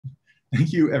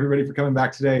Thank you, everybody, for coming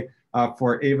back today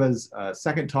for Ava's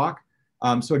second talk.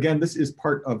 So again, this is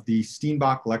part of the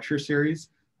Steenbock lecture series,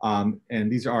 and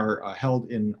these are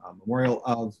held in memorial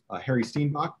of Harry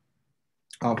Steenbock,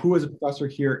 who was a professor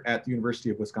here at the University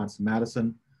of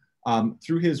Wisconsin-Madison.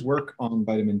 Through his work on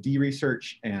vitamin D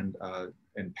research and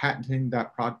patenting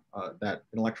that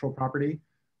intellectual property,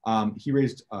 he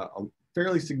raised a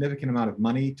fairly significant amount of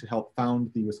money to help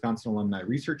found the Wisconsin Alumni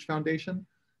Research Foundation,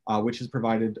 which has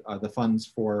provided the funds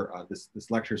for this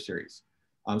lecture series.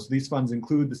 So these funds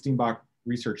include the Steenbock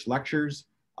Research Lectures,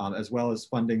 as well as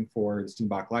funding for the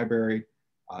Steenbock Library,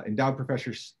 endowed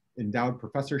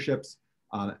professorships,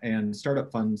 and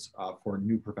startup funds for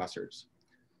new professors.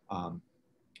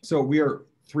 So we are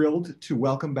thrilled to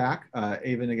welcome back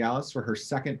Ava Nogales for her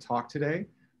second talk today.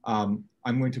 I'm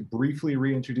going to briefly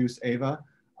reintroduce Ava,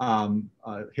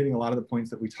 hitting a lot of the points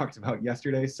that we talked about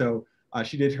yesterday. So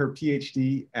she did her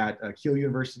PhD at Keele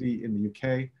University in the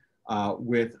UK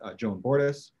with Joan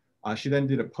Bordis. She then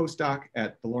did a postdoc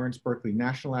at the Lawrence Berkeley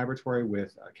National Laboratory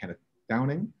with Kenneth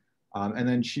Downing. And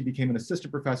then she became an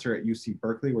assistant professor at UC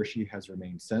Berkeley, where she has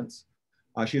remained since.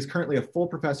 She is currently a full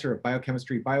professor of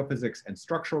biochemistry, biophysics, and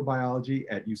structural biology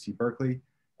at UC Berkeley,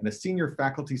 and a senior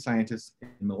faculty scientist in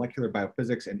molecular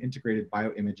biophysics and integrated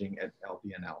bioimaging at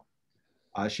LBNL.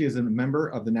 She is a member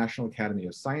of the National Academy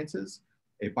of Sciences,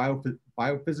 a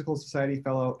Biophysical Society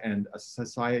Fellow, and a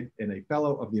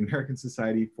Fellow of the American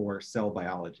Society for Cell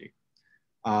Biology.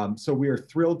 So we are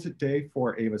thrilled today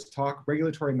for Ava's talk,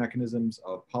 Regulatory Mechanisms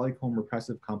of Polycomb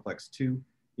Repressive Complex II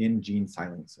in Gene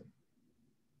Silencing.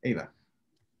 Ava.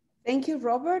 Thank you,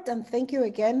 Robert, and thank you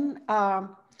again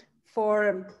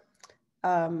for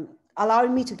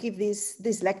allowing me to give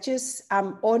these lectures.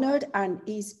 I'm honored, and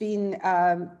it's been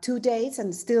 2 days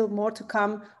and still more to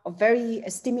come of very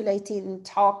stimulating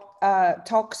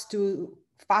talks to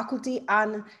faculty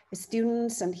and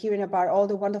students, and hearing about all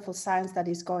the wonderful science that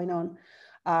is going on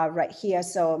right here.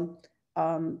 So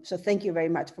thank you very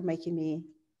much for making me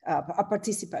a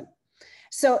participant.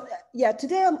 So yeah,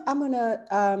 today I'm gonna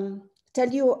tell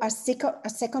you a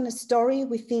second story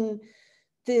within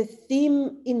the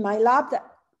theme in my lab that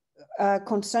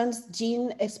concerns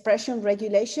gene expression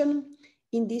regulation.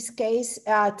 In this case,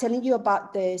 telling you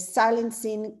about the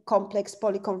silencing complex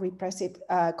Polycomb repressive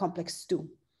complex 2.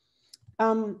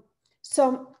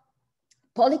 So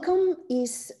Polycomb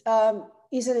is an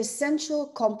essential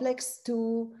complex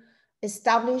to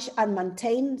establish and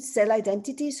maintain cell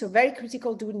identity, so very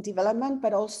critical during development,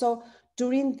 but also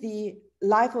during the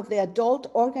life of the adult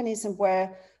organism,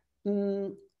 where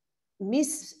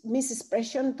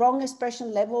misexpression, wrong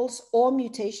expression levels, or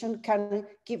mutation can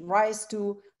give rise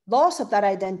to loss of that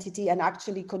identity and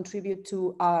actually contribute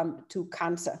to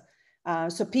cancer.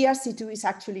 So PRC2 is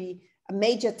actually a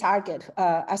major target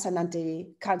as an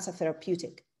anti-cancer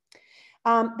therapeutic.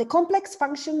 The complex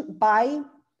function by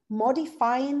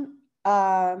modifying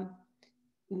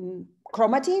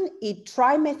chromatin, it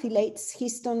trimethylates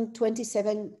histone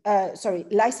 27,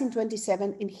 lysine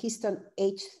 27 in histone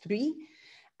H3.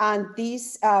 And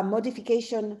this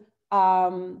modification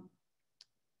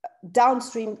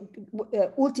downstream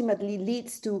ultimately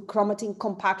leads to chromatin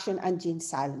compaction and gene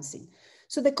silencing.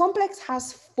 So the complex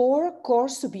has 4 core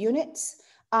subunits,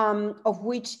 of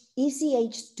which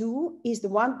EZH2 is the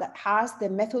one that has the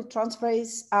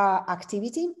methyltransferase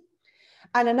activity.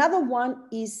 And another one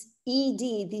is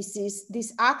ED.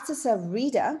 This acts as a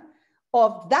reader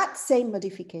of that same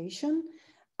modification,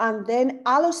 and then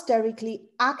allosterically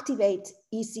activate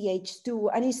EZH2.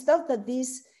 And it's thought that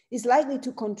this is likely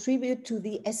to contribute to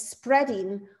the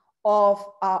spreading of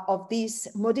this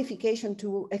modification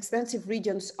to extensive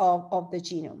regions of the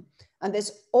genome. And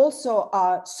there's also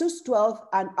SUS12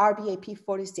 and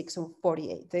RBAP46 and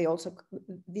 48.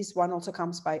 This one also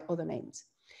comes by other names.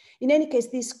 In any case,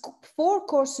 these 4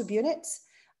 core subunits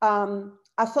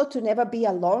are thought to never be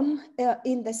alone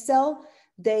in the cell.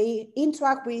 They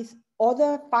interact with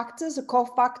other factors, or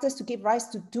cofactors, to give rise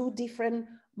to 2 different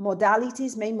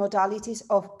modalities, main modalities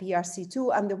of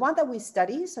PRC2. And the one that we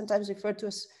study, sometimes referred to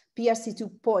as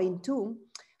PRC2.2,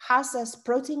 has as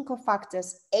protein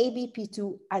cofactors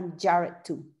ABP2 and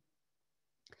JARET2.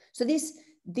 So these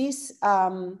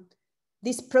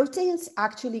proteins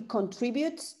actually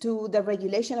contribute to the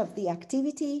regulation of the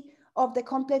activity of the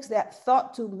complex. They are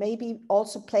thought to maybe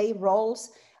also play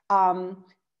roles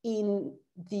in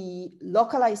the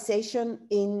localization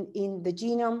in the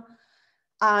genome,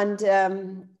 and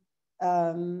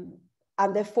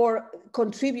therefore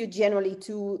contribute generally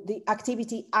to the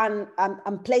activity and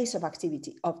place of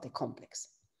activity of the complex.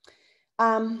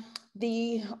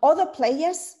 The other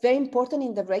players, very important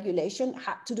in the regulation,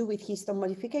 had to do with histone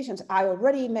modifications. I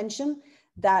already mentioned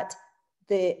that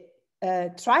the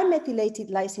trimethylated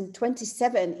lysine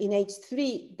 27 in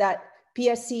H3 that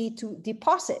PRC2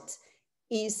 deposits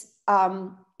is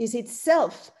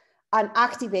itself an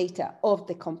activator of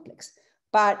the complex.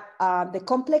 But the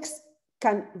complex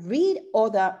can read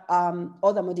other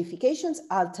modifications.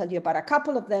 I'll tell you about a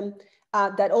couple of them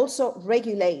that also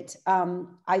regulate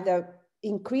either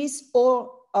increase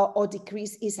or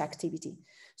decrease its activity.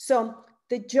 So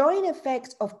the joint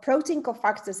effect of protein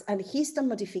cofactors and histone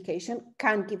modification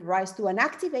can give rise to an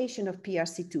activation of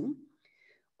PRC2,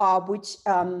 which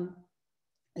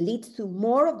leads to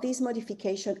more of this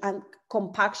modification and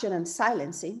compaction and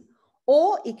silencing,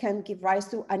 or it can give rise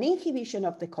to an inhibition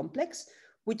of the complex,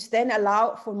 which then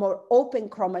allow for more open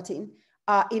chromatin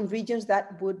in regions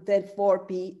that would therefore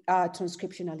be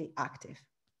transcriptionally active.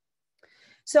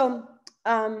 So,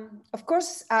 of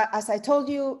course, as I told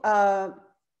you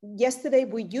yesterday,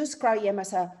 we use cryo-EM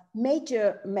as a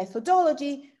major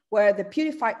methodology where the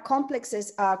purified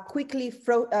complexes are quickly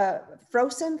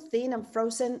frozen, thin and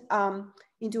frozen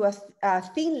into a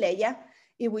thin layer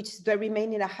in which they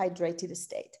remain in a hydrated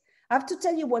state. I have to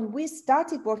tell you, when we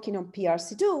started working on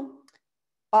PRC2,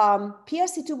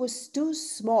 PRC2 was too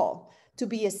small to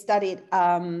be studied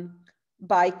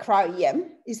by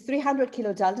cryo-EM. It's 300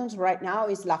 kilodaltons right now,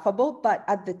 is laughable, but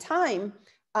at the time,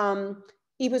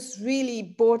 it was really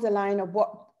borderline of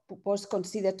what was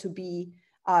considered to be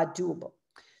doable.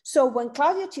 So when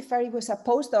Claudio Ciferri was a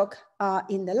postdoc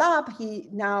in the lab, he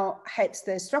now heads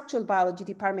the structural biology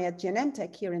department at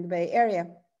Genentech here in the Bay Area.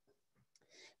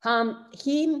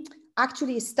 He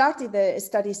actually started the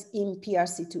studies in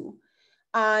PRC2,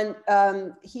 and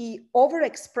he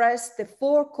overexpressed the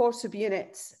 4 core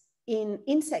subunits in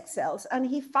insect cells, and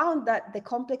he found that the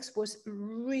complex was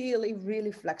really,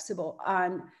 really flexible,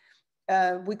 and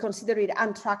we consider it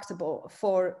untractable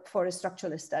for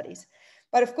structural studies.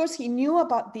 But of course, he knew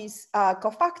about these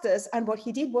cofactors, and what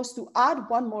he did was to add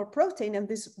one more protein, and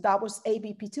that was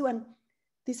ABP2, and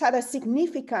this had a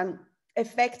significant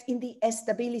effect in the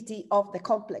stability of the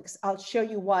complex. I'll show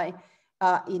you why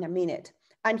in a minute.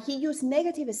 And he used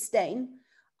negative stain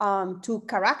to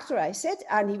characterize it,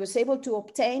 and he was able to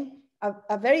obtain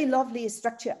a very lovely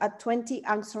structure at 20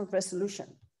 angstrom resolution.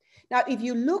 Now, if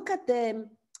you look at the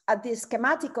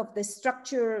schematic of the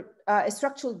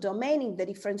structural domain in the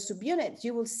different subunits,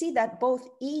 you will see that both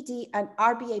ED and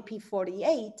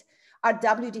RBAP48 are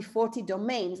WD40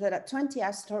 domains that at 20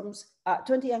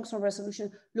 angstrom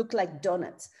resolution look like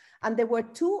donuts. And there were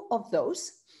 2 of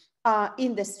those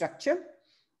in the structure.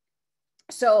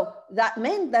 So that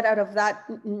meant that out of that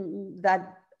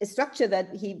structure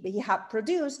that he had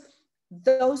produced,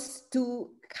 those 2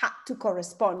 had to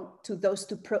correspond to those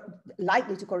 2,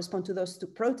 likely to correspond to those 2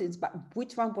 proteins, but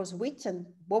which one was which and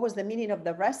what was the meaning of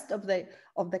the rest of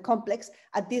the complex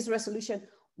at this resolution,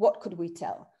 what could we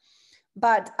tell?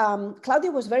 But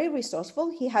Claudio was very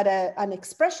resourceful. He had a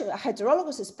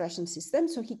heterologous expression system,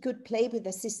 so he could play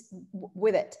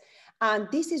with it. And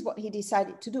this is what he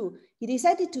decided to do. He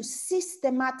decided to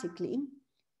systematically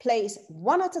place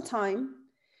one at a time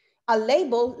a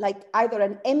label like either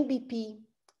an MVP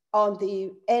on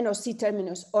the N or C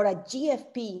terminus or a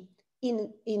GFP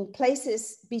in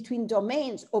places between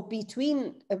domains or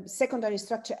between secondary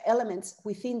structure elements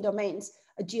within domains,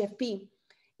 a GFP,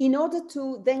 in order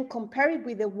to then compare it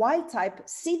with the wild type,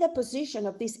 see the position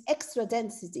of this extra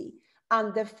density,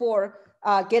 and therefore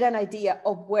get an idea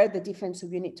of where the different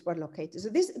subunits were located. So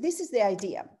this is the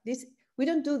idea. We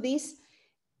don't do this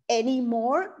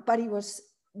anymore, but it was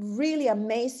really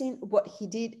amazing what he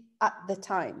did at the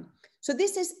time. So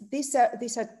these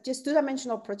are just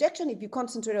 2-dimensional projection. If you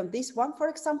concentrate on this one, for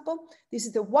example, this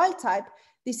is the wild type.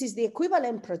 This is the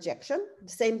equivalent projection, the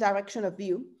same direction of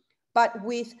view, but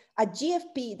with a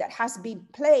GFP that has been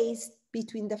placed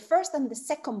between the first and the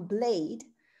second blade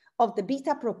of the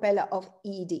beta propeller of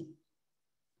ED.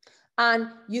 And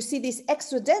you see this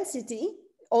extra density.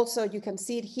 Also, you can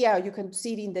see it here. You can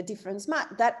see it in the difference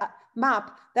map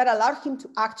that allowed him to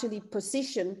actually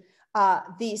position that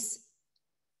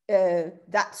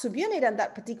subunit and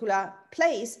that particular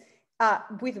place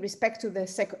with respect to the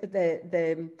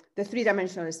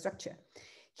 3-dimensional structure.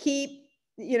 He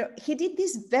did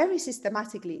this very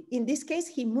systematically. In this case,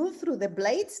 he moved through the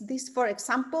blades. This, for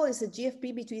example, is a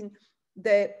GFP between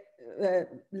the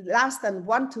last and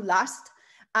one to last.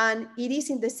 And it is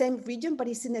in the same region, but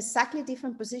it's in exactly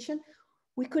different position.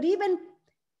 We could even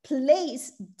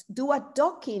do a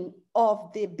docking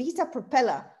of the beta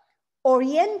propeller,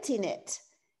 orienting it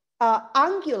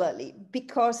angularly,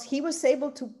 because he was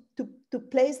able to to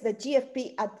place the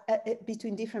GFP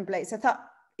between different places. I thought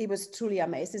it was truly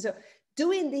amazing. So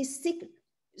doing this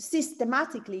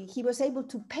systematically, he was able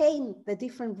to paint the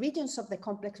different regions of the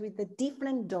complex with the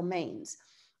different domains.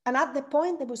 And at the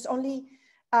point, there was only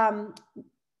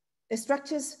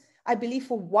structures, I believe,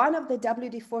 for one of the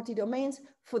WD-40 domains.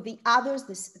 For the others,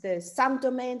 the SAM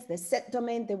domains, the set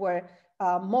domain, there were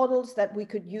models that we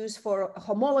could use for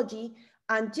homology,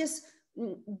 and just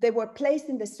they were placed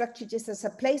in the structure just as a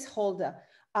placeholder.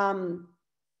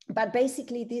 But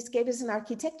basically, this gave us an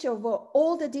architecture of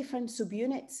all the different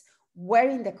subunits were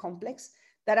in the complex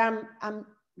that I'm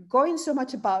going so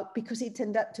much about because it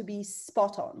turned out to be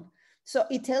spot on. So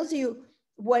it tells you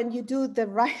when you do the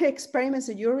right experiments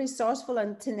and you're resourceful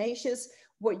and tenacious,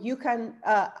 what you can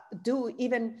do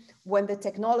even when the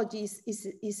technology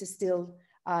is still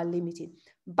limited.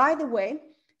 By the way,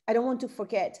 I don't want to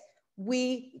forget,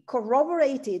 we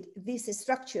corroborated this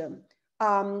structure,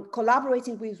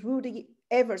 collaborating with Rudy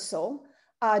Eversole,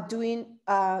 doing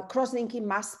cross-linking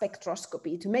mass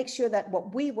spectroscopy to make sure that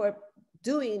what we were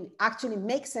doing actually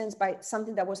makes sense by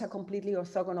something that was a completely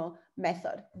orthogonal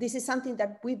method. This is something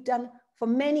that we've done for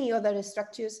many other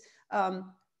structures,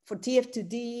 for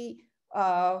TF2D,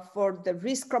 for the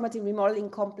risk chromatin remodeling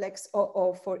complex,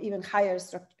 or for even higher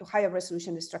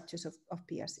resolution structures of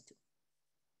PRC2.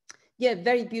 Yeah,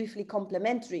 very beautifully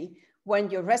complementary when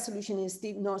your resolution is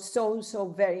still not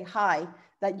so very high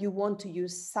that you want to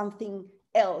use something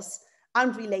else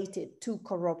unrelated to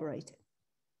corroborate it.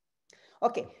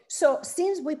 Okay, so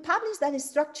since we published that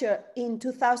structure in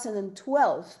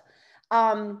 2012,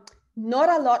 not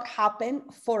a lot happened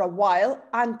for a while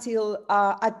until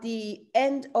at the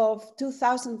end of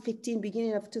 2015,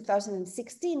 beginning of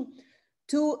 2016,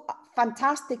 two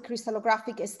fantastic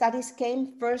crystallographic studies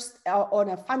came, first on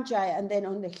a fungi and then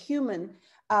on the human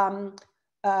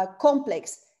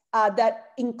complex that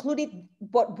included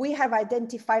what we have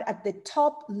identified at the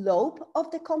top lobe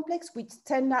of the complex, which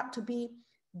turned out to be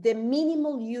the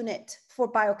minimal unit for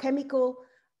biochemical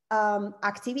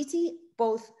activity,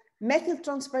 both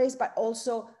methyltransferase, but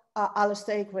also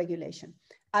allosteric regulation.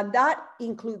 And that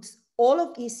includes all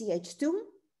of ECH2,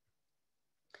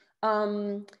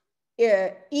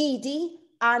 EED,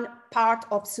 and part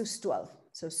of SUS12.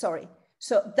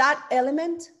 So that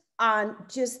element, and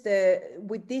just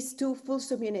with these two full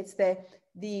subunits,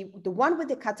 the one with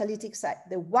the catalytic site,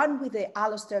 the one with the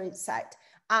allosteric site,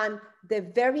 and the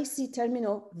very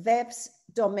C-terminal VEBS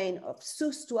domain of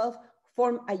SUS12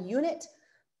 form a unit,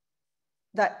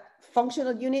 that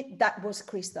functional unit that was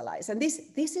crystallized. And this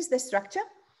is the structure.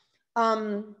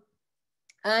 And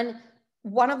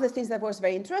one of the things that was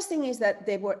very interesting is that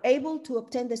they were able to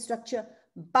obtain the structure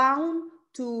bound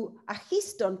to a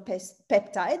histone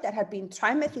peptide that had been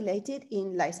trimethylated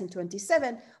in lysine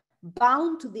 27,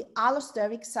 bound to the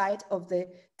allosteric site of the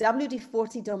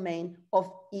WD-40 domain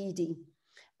of ED.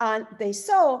 And they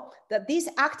saw that this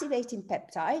activating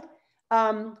peptide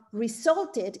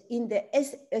resulted in the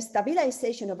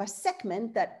stabilization of a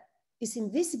segment that is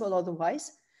invisible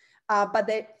otherwise, but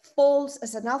that falls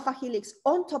as an alpha helix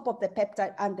on top of the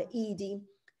peptide and the EED,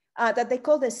 that they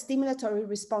call the stimulatory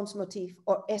response motif,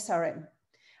 or SRM.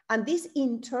 And this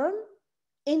in turn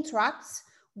interacts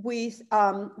with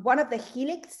one of the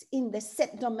helix in the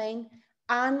set domain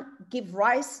and give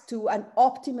rise to an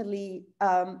optimally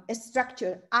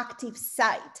structured active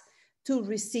site to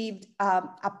receive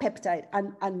a peptide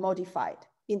and modified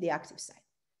in the active site.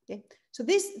 Okay, so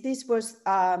this was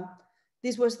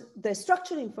the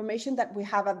structural information that we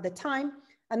have at the time.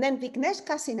 And then Vignesh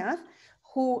Kasinath,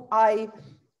 who I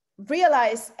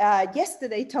realized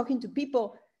yesterday talking to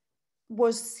people,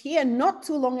 was here not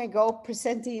too long ago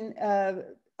presenting a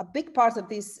big part of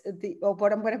this, of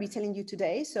what I'm going to be telling you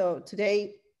today. So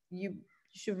today you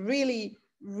should really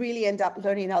end up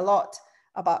learning a lot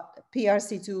about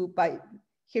PRC2 by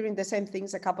hearing the same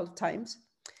things a couple of times.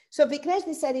 So Vignesh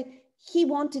decided he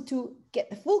wanted to get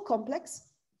the full complex,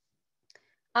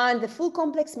 and the full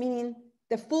complex meaning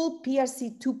the full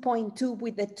PRC 2.2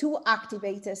 with the two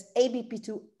activators,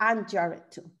 ABP2 and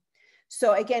JARET2.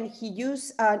 So again, he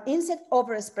used an insect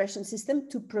overexpression system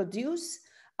to produce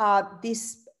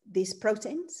these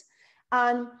proteins.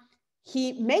 And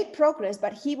he made progress,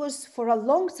 but he was for a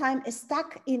long time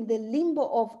stuck in the limbo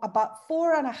of about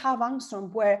 4.5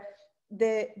 angstrom, where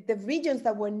the regions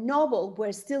that were novel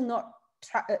were still not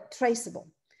traceable.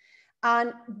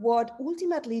 And what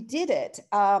ultimately did it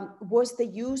was the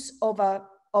use of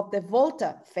the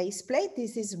Volta faceplate.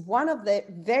 This is one of the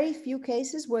very few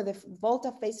cases where the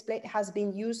Volta faceplate has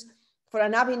been used for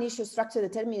an ab initio structure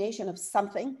determination of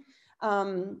something.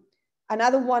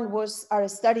 Another one was our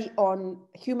study on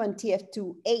human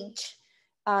TF2H,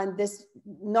 And there's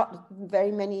not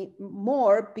very many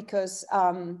more because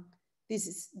this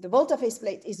is the voltaphase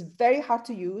plate is very hard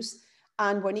to use.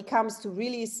 And when it comes to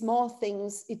really small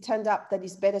things, it turned out that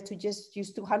it's better to just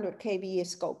use 200 kVA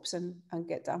scopes and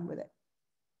get done with it.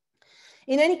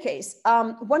 In any case,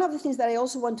 one of the things that I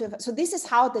also want to, so this is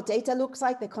how the data looks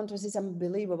like. The contrast is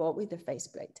unbelievable with the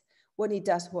faceplate when it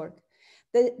does work.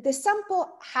 The sample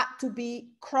had to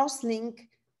be cross-linked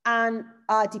and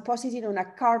deposited on a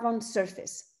carbon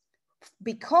surface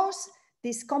because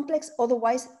this complex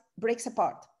otherwise breaks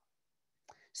apart.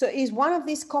 So it's one of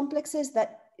these complexes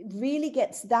that really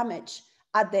gets damaged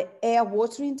at the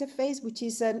air-water interface, which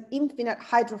is an infinite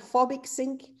hydrophobic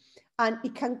sink, and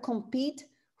it can compete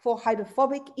for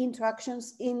hydrophobic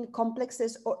interactions in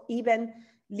complexes or even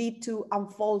lead to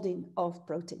unfolding of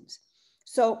proteins.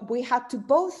 So we had to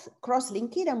both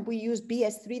cross-link it, and we use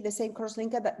BS3, the same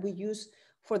cross-linker that we use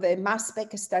for the mass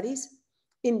spec studies,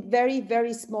 in very,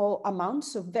 very small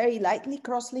amounts, so very lightly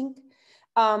cross-linked.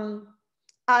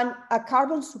 And a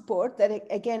carbon support that,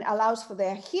 again, allows for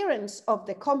the adherence of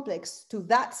the complex to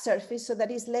that surface so that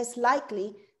it's less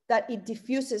likely that it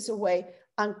diffuses away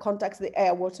and contacts the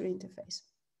air-water interface.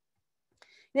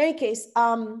 In any case,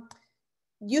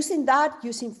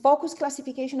 using focus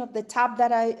classification of the type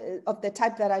that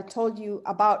I told you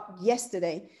about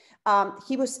yesterday,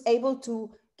 he was able to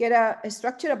get a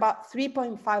structure about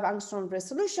 3.5 angstrom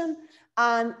resolution,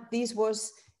 and this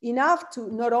was enough to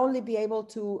not only be able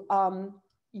to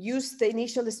use the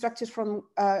initial structures from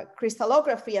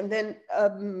crystallography and then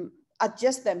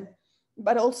adjust them,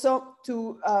 but also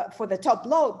to for the top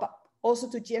lobe, but also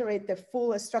to generate the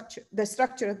full structure, the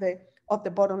structure of the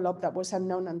bottom lobe that was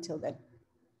unknown until then.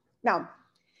 Now,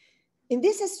 in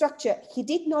this structure, he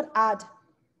did not add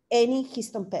any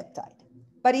histone peptide,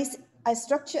 but it's a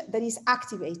structure that is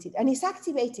activated, and it's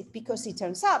activated because it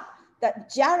turns out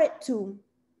that Jarrett2,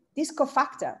 this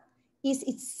cofactor, is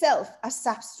itself a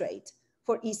substrate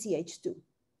for ECH2.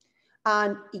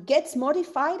 And it gets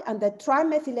modified, and the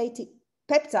trimethylated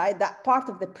peptide, that part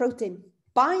of the protein,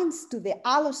 binds to the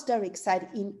allosteric site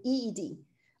in EED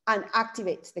and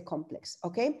activates the complex,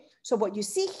 okay? So what you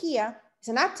see here is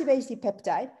an activated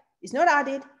peptide. It's not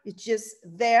added, it's just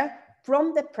there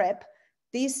from the prep.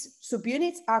 These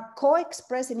subunits are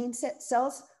co-expressed in insect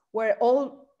cells where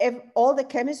all the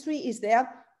chemistry is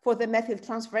there for the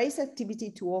methyltransferase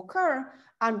activity to occur.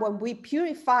 And when we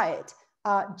purify it,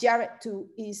 Jarrett2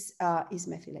 is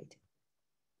methylated.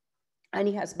 And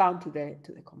it has bound to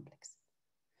the complex.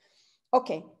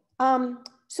 Okay,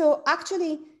 so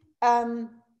actually,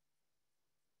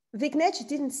 Vignesh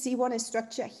didn't see one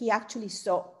structure. He actually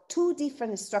saw two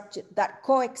different structures that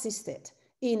coexisted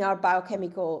in our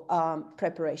biochemical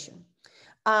preparation.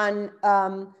 And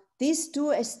these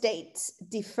two states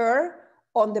differ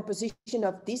on the position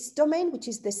of this domain, which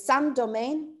is the SUN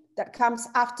domain that comes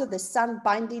after the SUN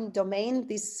binding domain,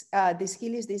 this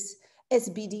helix, this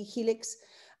SBD helix,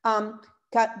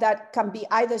 that can be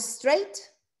either straight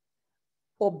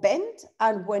or bent,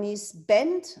 and when it's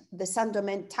bent, the SUN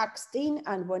domain tucks in,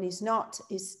 and when it's not,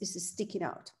 is sticking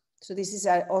out. So this is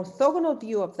an orthogonal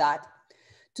view of that.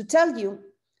 To tell you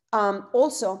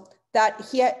also that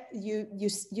here you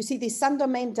see the SUN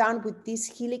domain down with this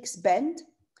helix bend.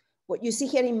 What you see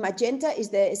here in magenta is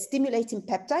the stimulating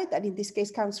peptide that in this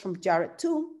case comes from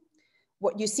Jarrett2.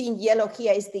 What you see in yellow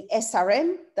here is the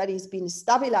SRM that is being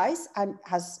stabilized and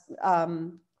has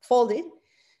folded.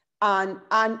 And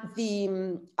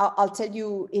I'll tell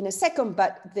you in a second,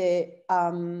 but the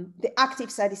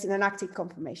active site is in an active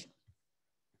conformation.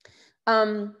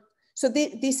 So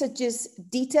these are just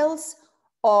details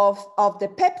of the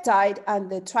peptide and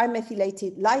the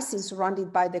trimethylated lysine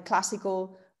surrounded by the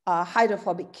classical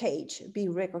hydrophobic cage,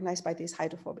 being recognized by this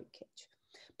hydrophobic cage.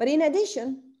 But in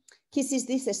addition, he sees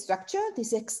this structure,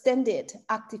 this extended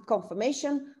active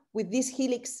conformation with this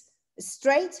helix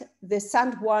straight, the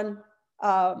sand one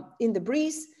in the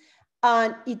breeze,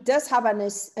 and it does have a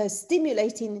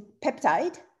stimulating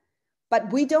peptide,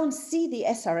 but we don't see the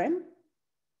SRM.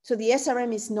 So the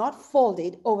SRM is not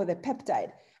folded over the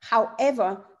peptide.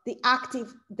 However,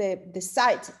 the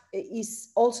site is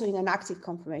also in an active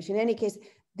conformation. In any case,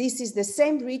 this is the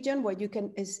same region where you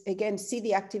can, again, see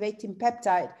the activating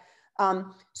peptide.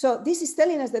 So this is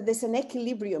telling us that there's an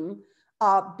equilibrium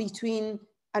between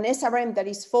an SRM that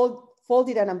is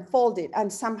folded and unfolded,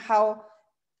 and somehow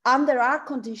under our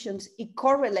conditions,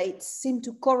 it seems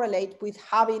to correlate with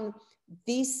having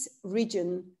this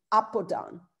region up or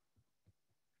down.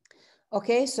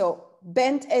 Okay, so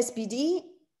bent SBD,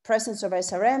 presence of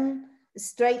SRM,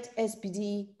 straight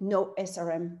SBD, no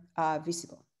SRM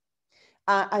visible.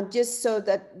 And just so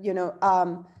that, you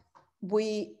know,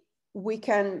 we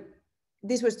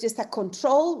this was just a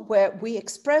control where we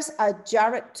express a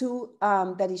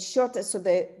Jarrett2 that is shorter. So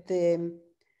the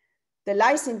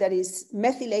lysine that is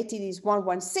methylated is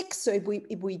 116. So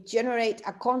if we generate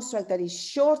a construct that is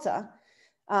shorter,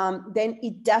 then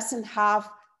it doesn't have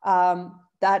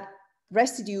that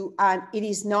residue, and it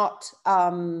is not,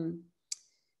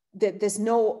 there's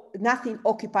nothing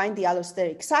occupying the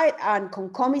allosteric site, and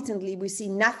concomitantly we see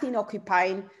nothing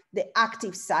occupying the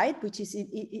active site, which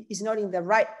is not in the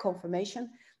right conformation,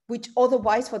 which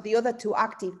otherwise for the other two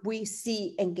active, we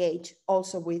see engage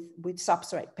also with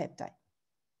substrate peptide.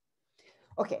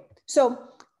 Okay, so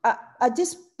I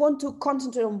just want to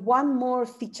concentrate on one more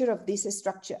feature of this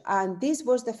structure, and this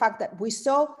was the fact that we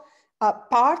saw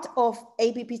part of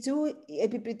ABP2.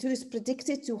 ABP2 is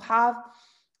predicted to have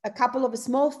a couple of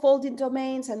small folding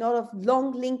domains, a lot of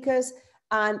long linkers,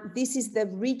 and this is the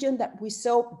region that we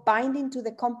saw binding to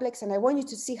the complex. And I want you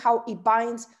to see how it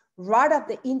binds right at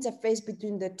the interface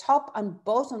between the top and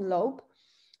bottom lobe,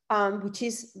 which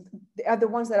are the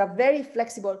ones that are very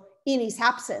flexible in his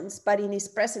absence, but in his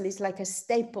presence, it's like a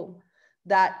staple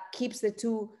that keeps the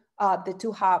two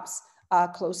halves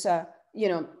closer,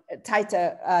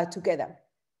 tighter together.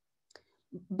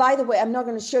 By the way, I'm not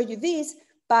going to show you this,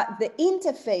 but the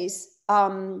interface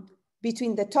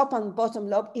between the top and bottom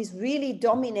lobe is really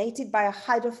dominated by a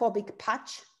hydrophobic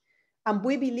patch. And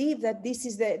we believe that this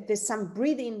is there's some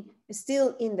breathing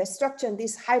still in the structure, and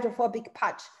this hydrophobic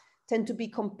patch tend to be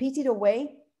competed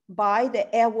away by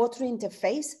the air-water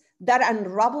interface that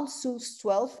unravels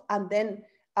SUS12, and then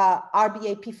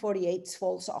RBAP48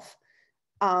 falls off.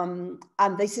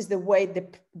 And this is the way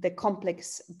the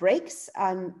complex breaks.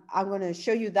 And I'm going to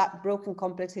show you that broken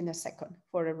complex in a second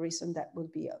for a reason that will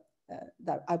be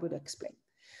that I would explain.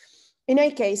 In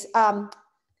any case,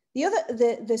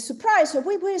 the surprise, so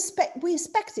we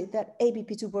expected that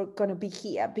ABP2 were going to be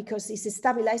here because it's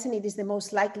stabilizing. It is the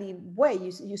most likely way.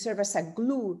 You serve as a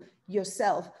glue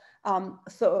yourself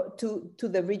to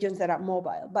the regions that are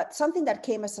mobile. But something that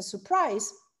came as a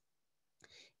surprise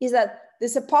is that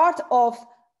there's a part of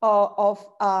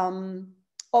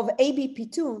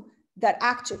ABP2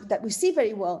 that we see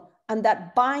very well, and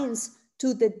that binds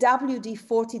to the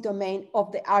WD40 domain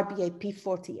of the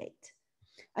RBAP48.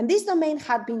 And this domain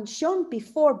had been shown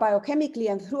before biochemically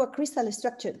and through a crystal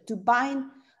structure to bind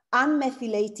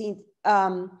unmethylated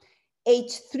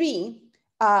H3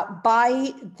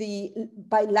 by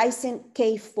lysine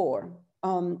K4.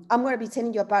 I'm going to be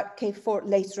telling you about K4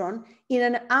 later on. In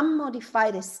an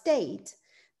unmodified state,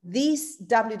 this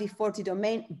WD40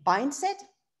 domain binds it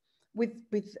with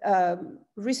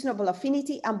reasonable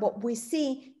affinity. And what we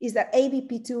see is that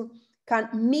ABP2 can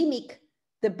mimic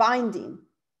the binding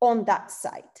on that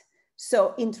site.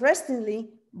 So interestingly,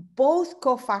 both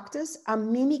cofactors are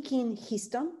mimicking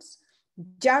histones.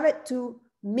 Jarrett2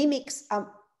 mimics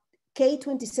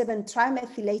K27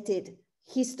 trimethylated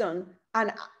histone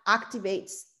and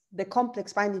activates the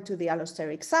complex binding to the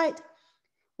allosteric site,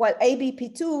 while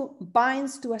ABP2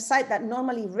 binds to a site that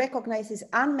normally recognizes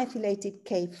unmethylated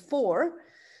K4.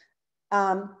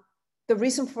 The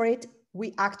reason for it,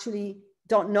 we actually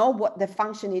don't know what the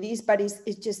function it is, but it's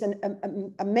just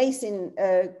an amazing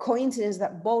coincidence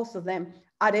that both of them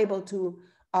are able to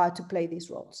play these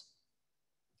roles.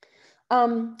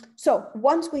 So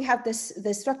once we have the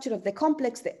structure of the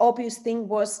complex, the obvious thing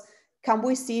was, can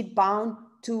we see it bound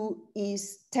to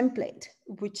its template,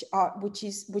 which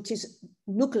is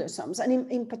nucleosomes?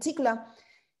 And in particular,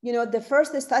 the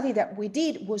first study that we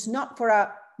did was not for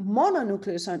a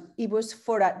mononucleosome, it was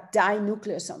for a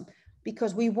dinucleosome,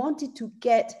 because we wanted to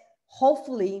get,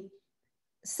 hopefully,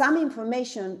 some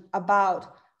information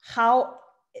about how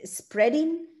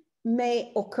spreading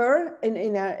may occur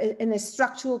in a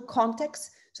structural context.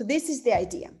 So this is the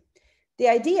idea. The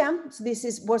idea, so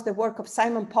this was the work of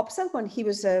Simon Popsell when he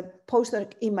was a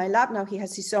postdoc in my lab. Now he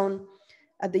has his own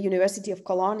at the University of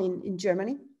Cologne in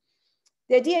Germany.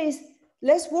 The idea is,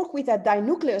 let's work with a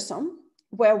dinucleosome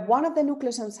where one of the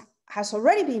nucleosomes has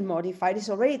already been modified, is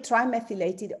already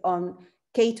trimethylated on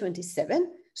K27,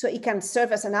 so it can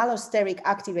serve as an allosteric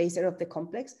activator of the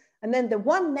complex. And then the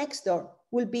one next door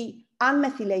will be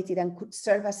unmethylated and could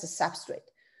serve as a substrate.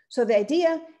 So the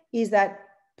idea is that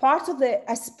part of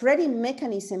a spreading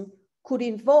mechanism could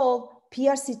involve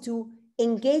PRC2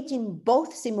 engaging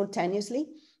both simultaneously,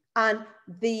 and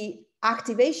the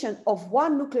activation of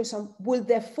one nucleosome will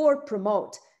therefore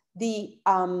promote the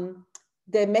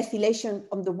methylation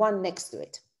of the one next to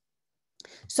it.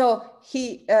 So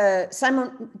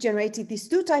Simon generated these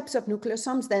two types of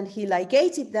nucleosomes, then he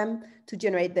ligated them to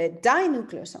generate the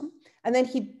dinucleosome, and then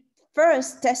he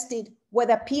first tested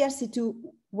whether PRC2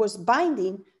 was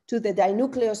binding to the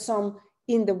dinucleosome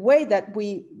in the way that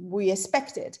we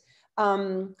expected.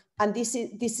 And this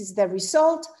is the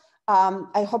result.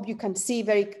 I hope you can see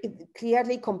very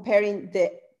clearly comparing the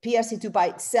PRC2 by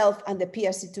itself and the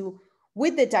PRC2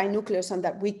 with the dinucleosome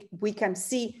that we can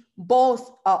see both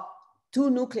two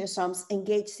nucleosomes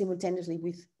engaged simultaneously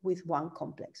with one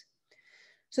complex.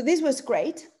 So this was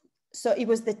great. So it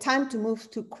was the time to move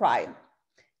to cryo.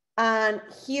 And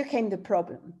here came the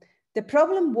problem. The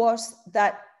problem was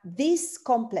that this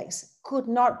complex could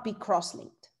not be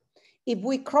cross-linked. If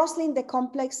we cross-link the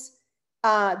complex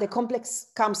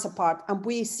comes apart, and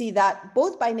we see that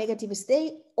both by negative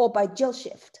state or by gel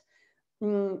shift.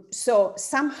 So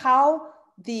somehow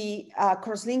the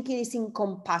cross-linking is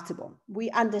incompatible. We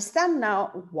understand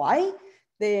now why.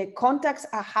 The contacts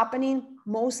are happening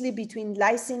mostly between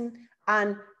lysine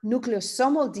and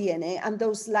nucleosomal DNA, and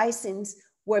those lysines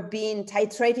were being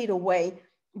titrated away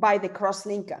by the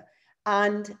cross-linker.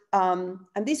 And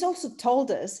this also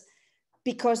told us,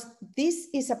 because this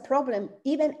is a problem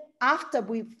even after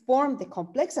we form the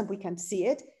complex and we can see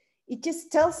it, it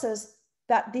just tells us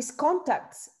that these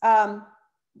contacts,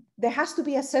 there has to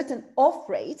be a certain off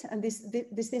rate, and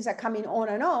these things are coming on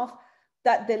and off,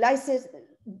 that the lyses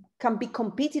can be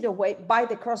competed away by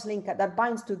the cross-linker that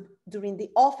binds to during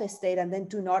the off state and then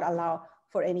do not allow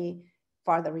for any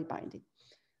further rebinding.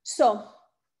 So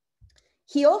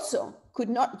he also could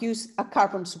not use a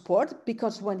carbon support,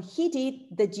 because when he did,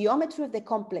 the geometry of the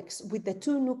complex with the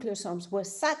two nucleosomes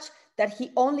was such that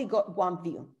he only got one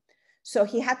view. So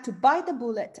he had to bite the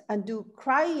bullet and do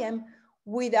cryo-EM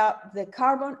without the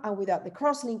carbon and without the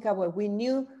cross-linker, where we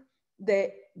knew the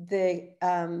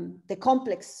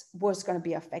complex was going to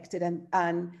be affected.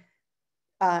 And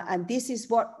this is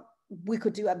what we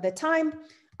could do at the time.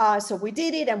 So we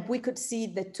did it, and we could see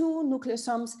the two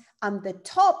nucleosomes, and the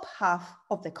top half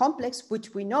of the complex,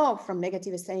 which we know from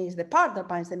negative staining is the part that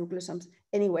binds the nucleosomes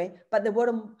anyway, but the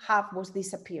bottom half was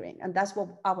disappearing. And that's what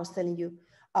I was telling you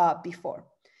before.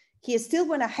 He still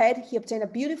went ahead. He obtained a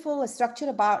beautiful structure,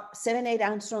 about 7-8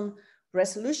 angstrom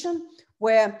resolution,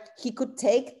 where he could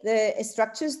take the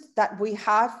structures that we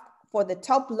have for the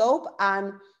top lobe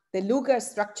and the Luger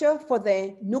structure for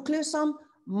the nucleosome,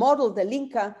 model the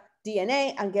linker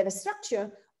DNA, and get a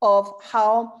structure of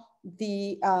how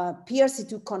the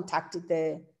PRC2 contacted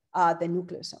the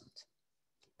nucleosomes.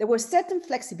 There was certain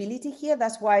flexibility here.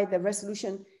 That's why the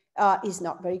resolution is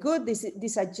not very good.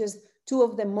 These are just two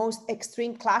of the most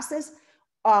extreme classes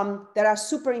that are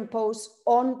superimposed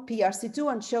on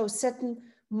PRC2 and show certain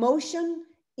motion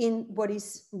in what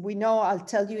is, we know, I'll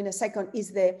tell you in a second,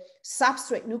 is the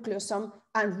substrate nucleosome,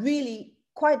 and really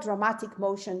quite dramatic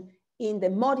motion in the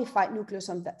modified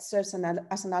nucleosome that serves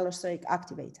as an allosteric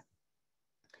activator.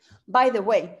 By the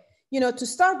way, to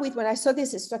start with, when I saw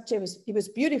this structure, it was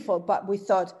beautiful, but we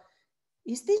thought,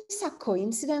 is this a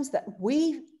coincidence that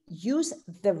we use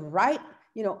the right,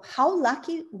 how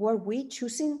lucky were we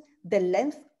choosing the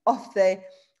length of the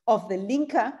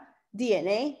linker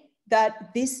DNA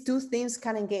that these two things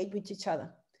can engage with each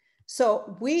other?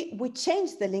 So we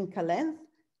changed the linker length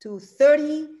to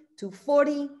 30, to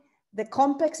 40. The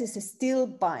complex is still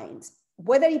binds.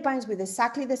 Whether it binds with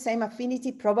exactly the same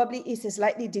affinity probably is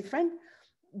slightly different,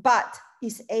 but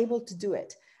is able to do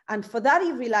it. And for that,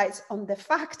 it relies on the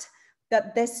fact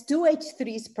that there's two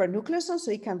H3s per nucleosome,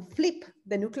 so it can flip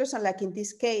the nucleosome, like in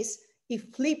this case,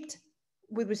 it flipped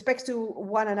with respect to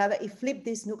one another, it flipped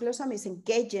this nucleosome, is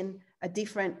engaging a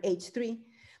different H3,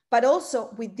 but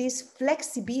also with this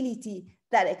flexibility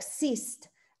that exists,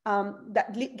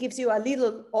 that gives you a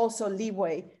little also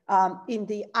leeway in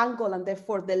the angle and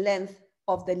therefore the length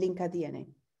of the linker DNA.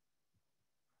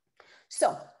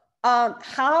 So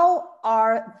how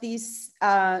are these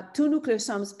two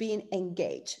nucleosomes being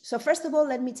engaged? So first of all,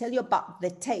 let me tell you about the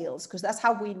tails, because that's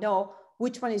how we know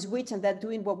which one is which and they're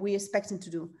doing what we expect them to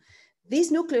do.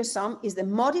 This nucleosome is the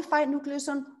modified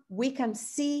nucleosome. We can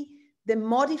see the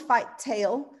modified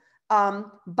tail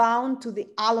bound to the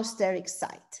allosteric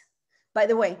site. By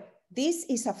the way, this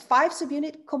is a 5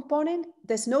 subunit component.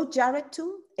 There's no Jarrett2.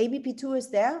 ABP2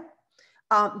 is there,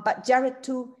 but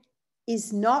Jarrett2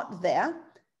 is not there.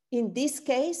 In this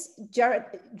case,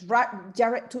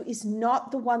 Jarrett2 is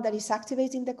not the one that is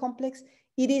activating the complex.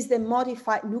 It is the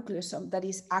modified nucleosome that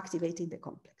is activating the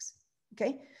complex,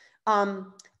 okay?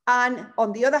 And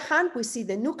on the other hand, we see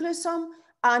the nucleosome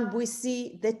and we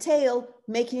see the tail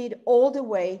making it all the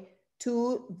way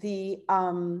to the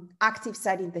active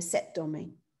site in the set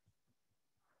domain.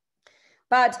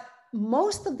 But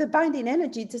most of the binding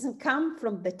energy doesn't come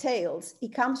from the tails.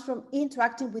 It comes from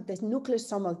interacting with the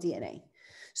nucleosomal DNA.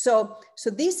 So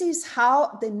this is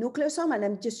how the nucleosome, and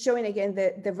I'm just showing again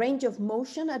the range of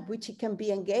motion at which it can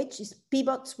be engaged, is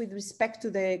pivots with respect to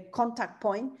the contact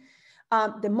point.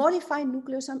 The modified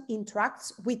nucleosome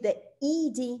interacts with the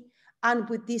ED and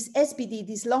with this SBD,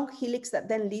 this long helix that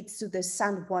then leads to the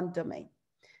SAN1 domain.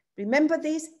 Remember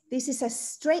this is a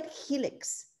straight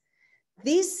helix.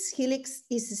 This helix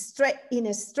is straight, in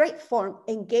a straight form,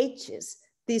 engages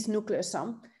this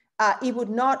nucleosome. It would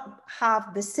not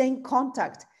have the same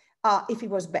contact if it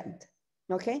was bent,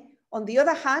 okay? On the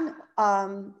other hand,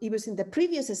 it was in the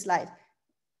previous slide,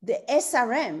 the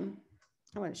SRM,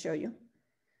 I want to show you,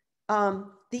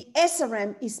 the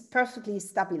SRM is perfectly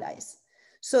stabilized.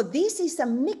 So this is a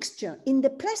mixture, in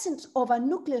the presence of a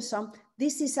nucleosome,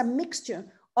 this is a mixture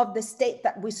of the state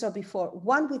that we saw before,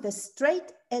 one with a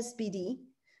straight SBD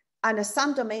and a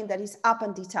SAN domain that is up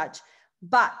and detached,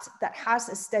 but that has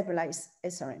a stabilized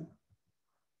SRM.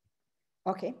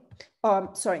 Okay,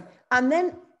 sorry. And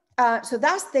then, so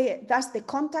that's the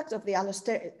contact of the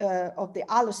allosteric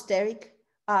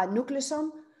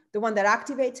nucleosome, the one that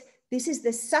activates. This is the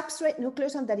substrate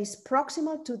nucleosome that is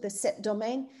proximal to the set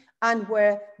domain and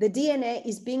where the DNA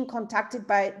is being contacted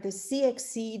by the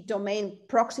CXC domain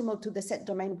proximal to the set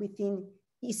domain within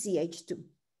ECH2.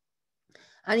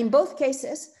 And in both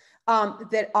cases,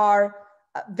 there are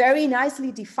very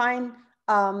nicely defined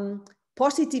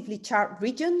positively charged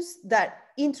regions that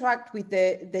interact with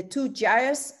the two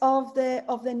gyres of the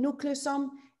nucleosome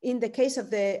in the case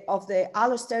of the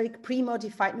allosteric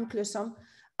pre-modified nucleosome,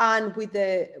 and with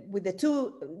the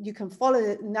two, you can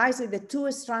follow nicely the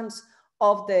two strands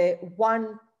of the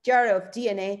one gyre of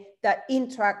DNA that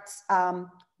interacts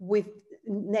with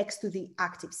next to the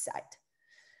active site.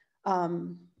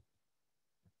 All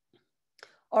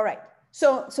right.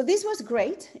 So this was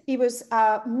great. It was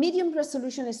a medium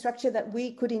resolution structure that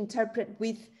we could interpret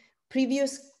with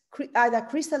previous either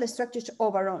crystal structures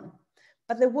of our own.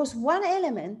 But there was one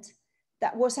element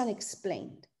that was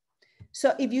unexplained.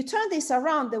 So if you turn this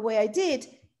around the way I did,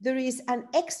 there is an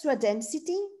extra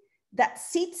density that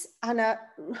sits on a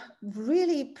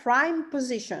really prime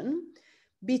position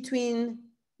between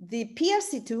the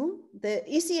PRC2, the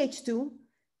ECH2,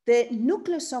 the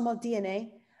nucleosomal DNA,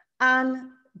 and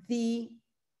the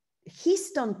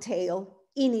histone tail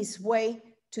in its way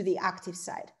to the active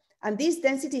side. And this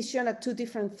density is shown at two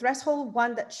different thresholds.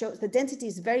 One that shows the density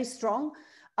is very strong.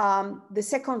 The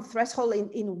second threshold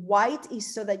in white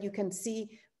is so that you can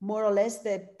see more or less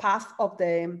the path of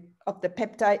the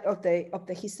peptide of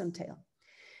the histone tail.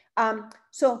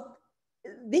 So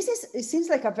this it seems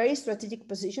like a very strategic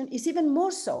position. It's even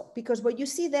more so because what you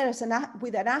see there as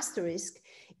with an asterisk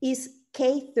is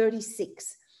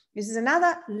K36. This is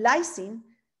another lysine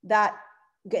that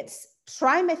gets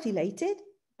trimethylated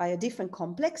by a different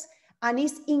complex and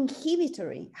is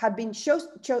inhibitory, had been shown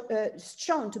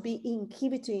to be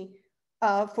inhibitory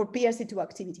for PRC2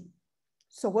 activity.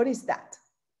 So what is that?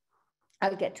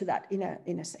 I'll get to that in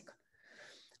a second.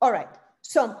 All right,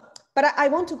 so, but I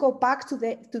want to go back to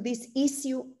this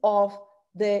issue of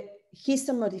the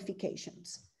histone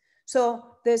modifications.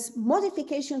 So there's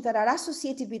modifications that are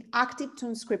associated with active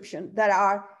transcription that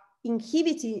are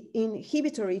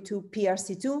inhibitory to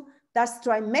PRC2. That's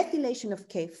trimethylation of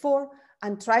K4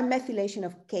 and trimethylation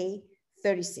of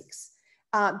K36.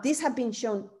 These have been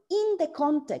shown in the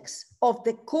context of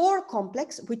the core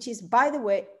complex, which is, by the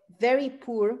way, very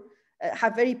poor,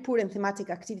 have very poor enzymatic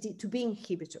activity, to be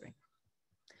inhibitory.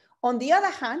 On the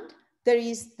other hand, there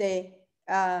is the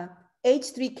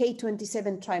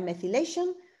H3K27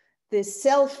 trimethylation, the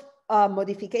self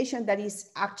modification that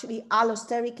is actually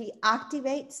allosterically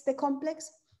activates the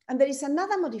complex. And there is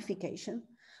another modification,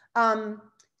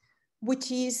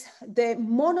 which is the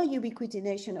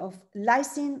monoubiquitination of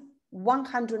lysine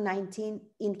 119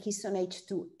 in histone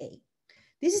H2A.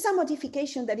 This is a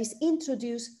modification that is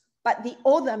introduced by the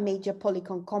other major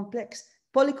Polycomb complex,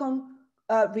 Polycomb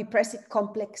repressive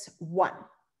complex 1.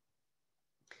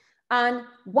 And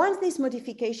once this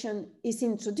modification is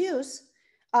introduced,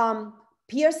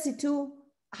 PRC2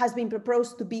 has been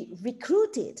proposed to be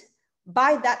recruited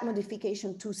by that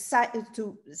modification to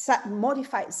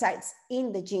modify sites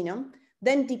in the genome,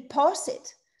 then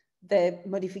deposit the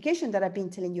modification that I've been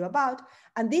telling you about.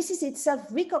 And this is itself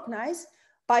recognized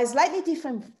by a slightly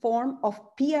different form of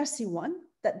PRC1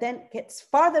 that then gets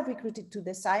further recruited to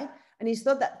the site. And it's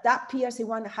thought that that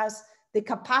PRC1 has the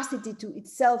capacity to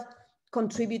itself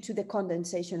contribute to the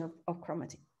condensation of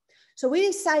chromatin. So we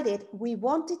decided we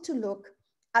wanted to look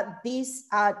at these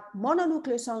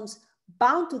mononucleosomes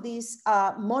bound to this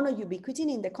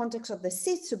monoubiquitin in the context of the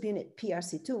cis subunit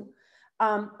PRC2.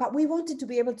 But we wanted to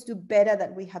be able to do better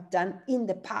than we have done in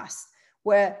the past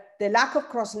where the lack of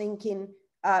cross-linking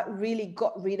really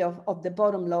got rid of the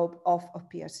bottom lobe of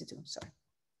PRC2, sorry.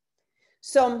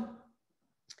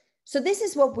 So this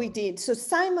is what we did. So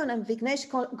Simon and Vignesh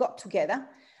got together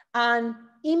and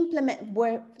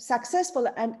were successful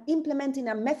at implementing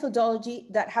a methodology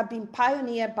that had been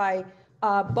pioneered by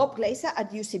Bob Glaser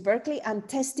at UC Berkeley and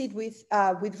tested with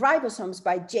ribosomes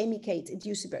by Jamie Kate at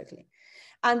UC Berkeley.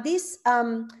 And this,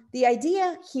 the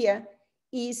idea here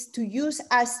is to use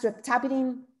a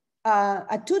streptavidin,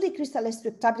 a 2D crystal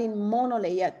streptavidin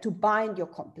monolayer to bind your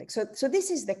complex. So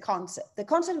this is the concept. The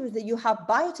concept is that you have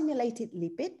biotinylated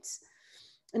lipids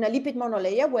in a lipid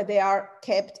monolayer where they are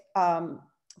kept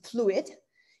fluid.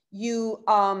 You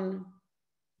add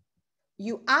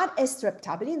a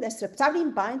streptavidin, the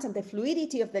streptavidin binds, and the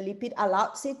fluidity of the lipid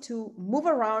allows it to move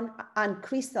around and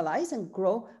crystallize and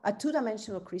grow a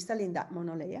two-dimensional crystal in that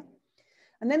monolayer.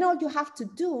 And then all you have to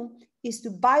do is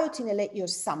to biotinylate your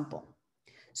sample.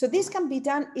 So this can be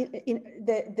done in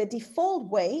the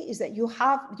default way is that you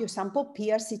have your sample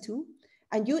PRC2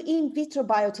 and you in vitro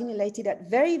biotinylate it at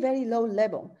very, very low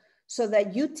level so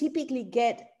that you typically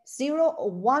get 0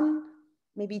 or 1,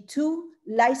 maybe 2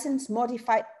 license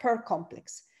modified per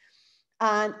complex.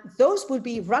 And those will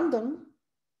be random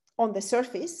on the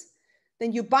surface.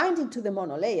 Then you bind into the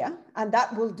monolayer and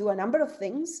that will do a number of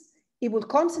things. It will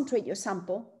concentrate your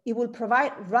sample. It will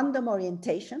provide random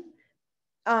orientation.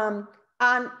 And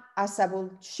as I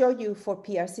will show you for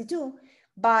PRC2,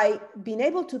 by being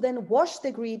able to then wash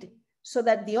the grid so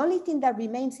that the only thing that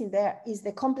remains in there is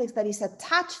the complex that is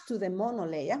attached to the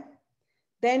monolayer,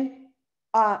 then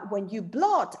when you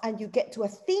blot and you get to a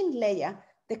thin layer,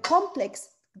 the complex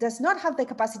does not have the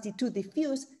capacity to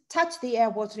diffuse, touch the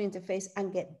air-water interface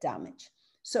and get damaged.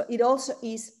 So it also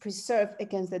is preserved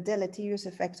against the deleterious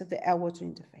effects of the air-water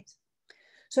interface.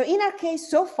 So in our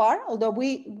case so far, although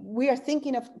we are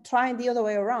thinking of trying the other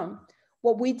way around,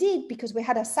 what we did, because we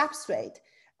had a substrate,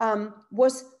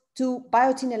 was to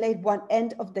biotinylate one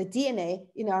end of the DNA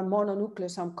in our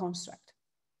mononucleosome construct.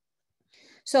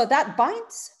 So that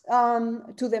binds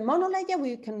to the monolayer,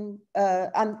 we can,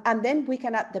 and then we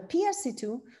can add the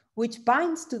PRC2, which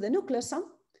binds to the nucleosome,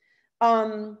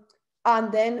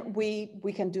 and then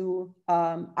we can do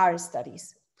our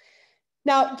studies.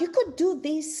 Now, you could do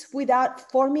this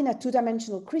without forming a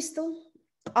two-dimensional crystal,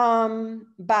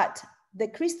 but the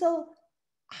crystal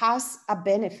has a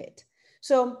benefit.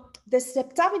 So the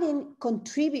streptavidin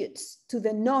contributes to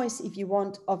the noise, if you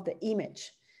want, of the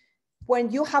image.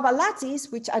 When you have a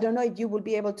lattice, which I don't know if you will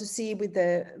be able to see with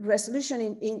the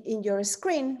resolution in your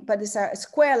screen, but there's a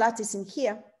square lattice in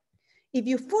here. If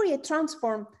you Fourier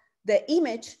transform the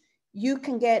image, you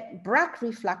can get Bragg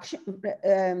reflection,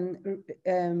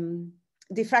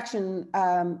 diffraction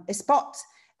spots,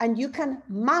 and you can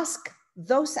mask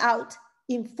those out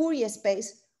in Fourier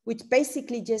space, which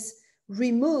basically just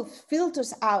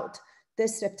filters out the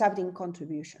streptavidin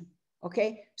contribution.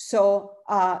 Okay, so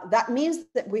that means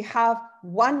that we have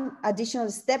one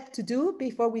additional step to do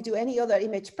before we do any other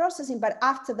image processing, but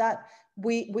after that,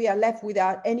 we are left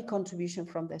without any contribution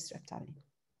from the streptavidin.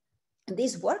 And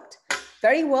this worked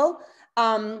very well.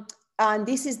 And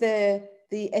this is the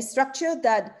structure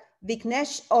that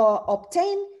Vignesh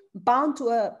obtained, bound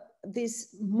to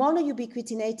this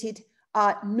monoubiquitinated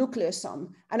nucleosome.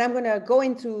 And I'm going to go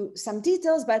into some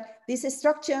details, but this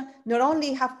structure not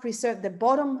only have preserved the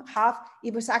bottom half,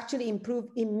 it was actually improved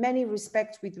in many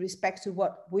respects with respect to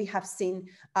what we have seen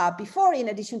before, in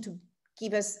addition to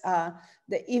give us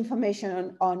the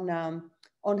information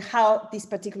on how this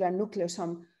particular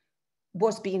nucleosome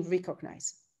was being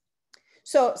recognized.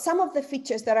 So some of the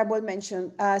features that I will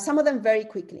mention, some of them very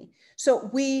quickly. So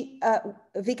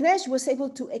Vignesh was able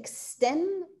to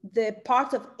extend the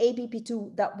part of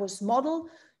ABP2 that was modeled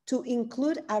to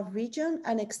include a region,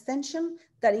 an extension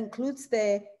that includes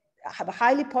the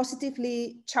highly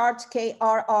positively charged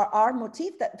KRRR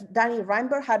motif that Danny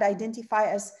Reinberg had identified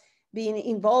as being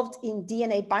involved in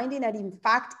DNA binding, and in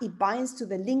fact, it binds to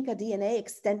the linker DNA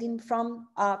extending from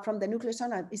the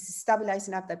nucleosome and is stabilized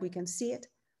enough that we can see it.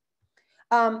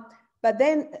 But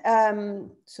then,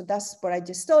 so that's what I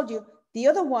just told you. The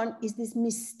other one is this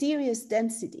mysterious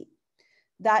density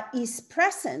that is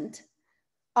present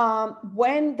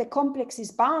when the complex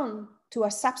is bound to a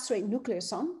substrate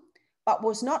nucleosome, but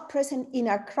was not present in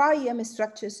our cryo-EM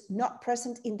structures, not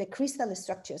present in the crystal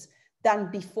structures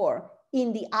than before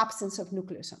in the absence of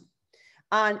nucleosome.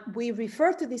 And we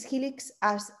refer to this helix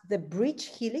as the bridge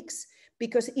helix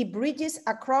because it bridges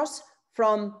across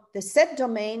from the set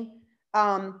domain,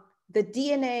 the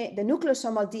DNA, the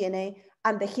nucleosomal DNA,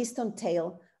 and the histone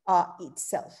tail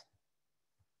itself.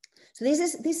 So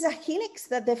this is a helix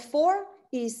that therefore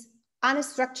is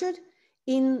unstructured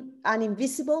and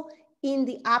invisible in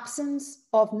the absence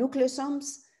of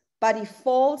nucleosomes, but it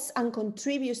falls and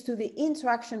contributes to the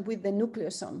interaction with the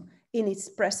nucleosome in its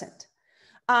present.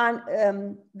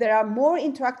 And there are more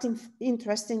interesting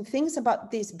things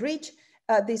about this bridge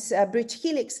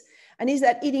helix, and is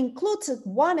that it includes at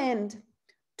one end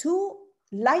 2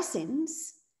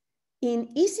 lysines in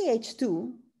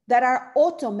ECH2 that are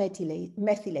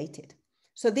automethylated.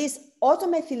 So this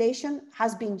automethylation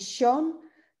has been shown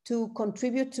to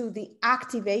contribute to the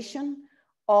activation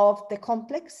of the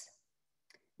complex.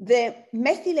 The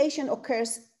methylation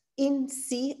occurs in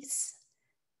cis,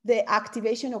 the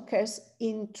activation occurs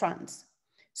in trans.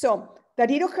 So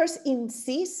that it occurs in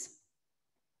cis,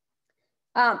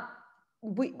 I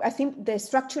think the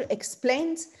structure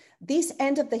explains this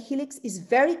end of the helix is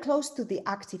very close to the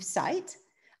active site.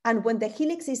 And when the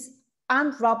helix is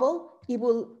unraveled, it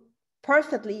will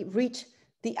perfectly reach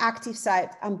the active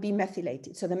site and be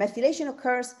methylated. So the methylation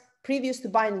occurs previous to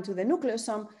binding to the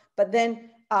nucleosome, but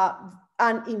then,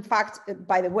 and in fact,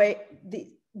 by the way,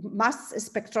 the mass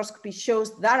spectroscopy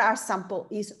shows that our sample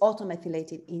is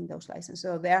automethylated in those lysines.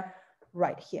 So they're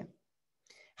right here.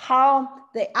 How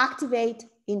they activate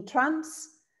in trans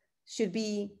should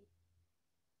be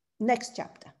next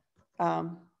chapter.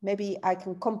 Maybe I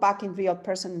can come back in real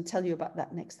person and tell you about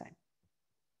that next time.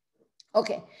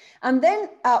 Okay, and then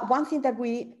one thing that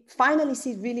we finally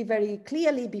see really very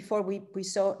clearly before we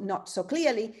saw not so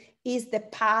clearly is the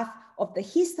path of the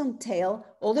histone tail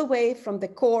all the way from the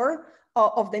core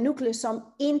of the nucleosome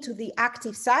into the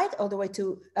active site, all the way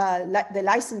to the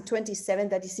lysine 27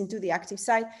 that is into the active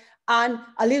site, and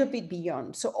a little bit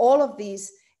beyond. So all of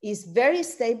this is very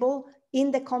stable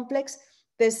in the complex.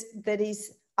 There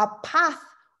is a path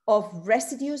of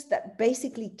residues that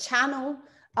basically channel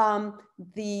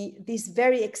this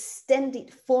very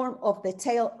extended form of the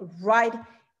tail right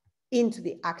into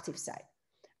the active site.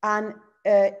 And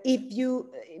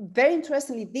very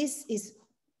interestingly, this is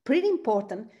pretty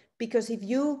important because if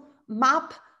you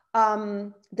map,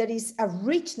 there is a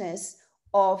richness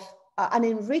of an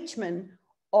enrichment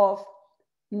of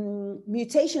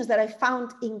mutations that I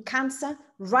found in cancer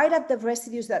right at the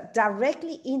residues that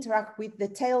directly interact with the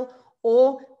tail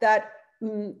or that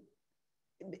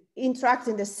interact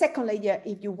in the second layer,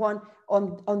 if you want,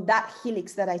 on that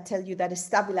helix that I tell you that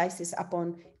stabilizes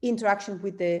upon interaction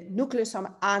with the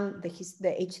nucleosome and the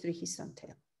H3 histone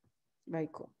tail. Very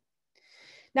cool.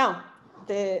 Now,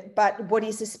 but what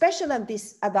is special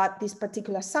about this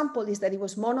particular sample is that it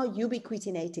was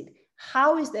monoubiquitinated.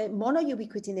 How is the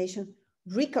monoubiquitination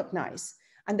recognized?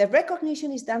 And the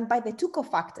recognition is done by the 2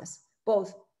 cofactors,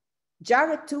 both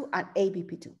JARET2 and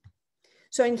ABP2.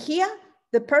 So in here,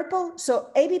 the purple, so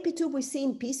ABP2 we see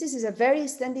in pieces is a very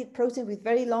extended protein with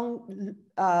very long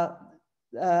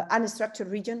unstructured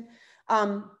region.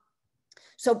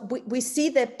 So we see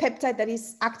the peptide that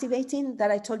is activating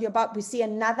that I told you about. We see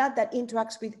another that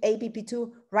interacts with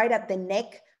ABP2 right at the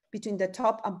neck between the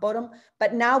top and bottom.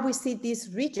 But now we see this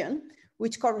region,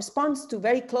 which corresponds to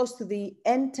very close to the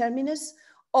end terminus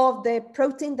of the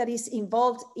protein that is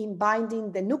involved in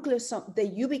binding the nucleosome, the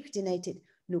ubiquitinated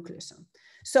nucleosome.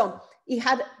 So it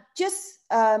had just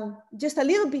a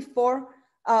little before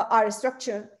our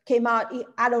structure came out, it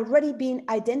had already been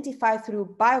identified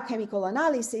through biochemical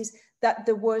analysis that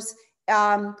there was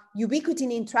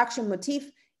ubiquitin interaction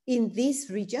motif in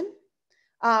this region.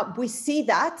 We see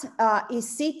that it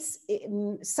sits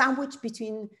sandwiched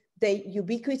between the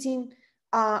ubiquitin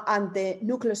and the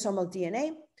nucleosomal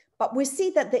DNA, but we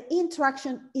see that the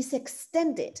interaction is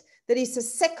extended. There is a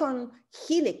second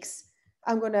helix,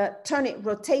 I'm gonna turn it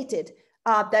rotated,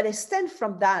 that extends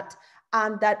from that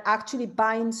and that actually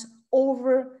binds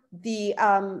over the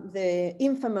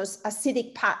infamous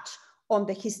acidic patch on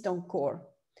the histone core.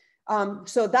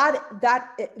 So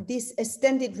this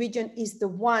extended region is the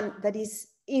one that is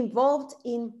involved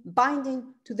in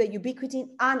binding to the ubiquitin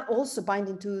and also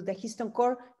binding to the histone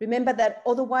core. Remember that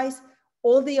otherwise,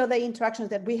 all the other interactions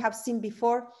that we have seen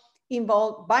before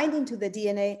involve binding to the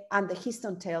DNA and the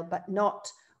histone tail, but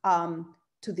not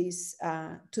to the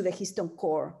histone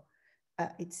core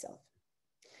itself.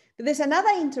 But there's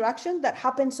another interaction that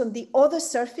happens on the other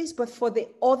surface, but for the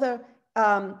other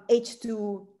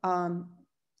H2A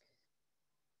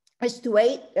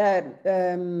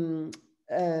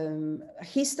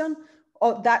histone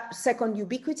of that second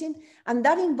ubiquitin, and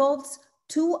that involves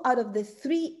 2 out of the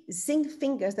 3 zinc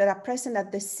fingers that are present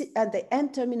at the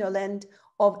end-terminal end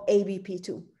of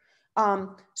ABP2.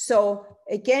 So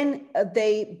again,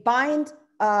 they bind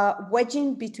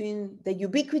wedging between the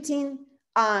ubiquitin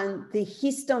and the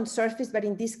histone surface, but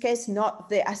in this case, not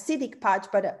the acidic patch,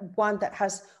 but one that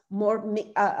has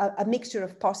a mixture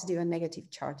of positive and negative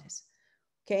charges.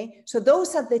 Okay, so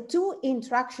those are the two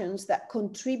interactions that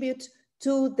contribute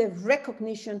to the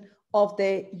recognition of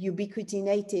the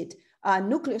ubiquitinated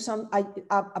nucleosome,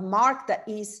 a mark that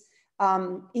is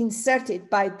inserted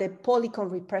by the Polycomb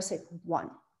repressive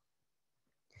 1.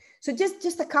 So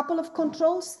just a couple of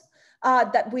controls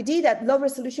that we did at low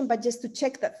resolution, but just to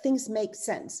check that things make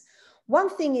sense. One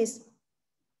thing is,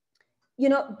 you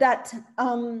know, that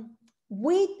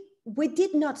we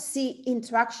did not see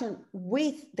interaction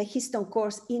with the histone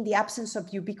cores in the absence of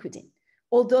ubiquitin,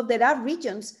 although there are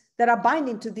regions that are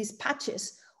binding to these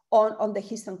patches on the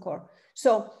histone core.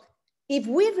 So if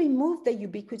we remove the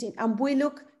ubiquitin and we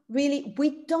look really,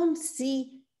 we don't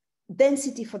see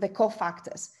density for the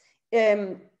cofactors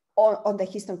on the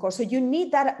histone core. So you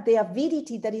need that, the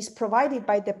avidity that is provided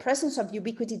by the presence of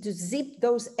ubiquitin to zip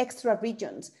those extra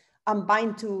regions and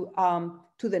bind to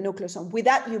the nucleosome.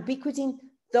 Without ubiquitin,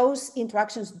 those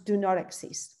interactions do not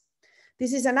exist.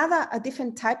 This is a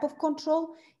different type of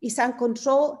control. It's a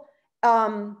control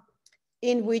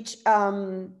in which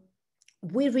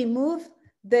we remove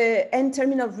the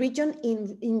N-terminal region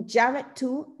in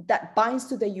JARET2 that binds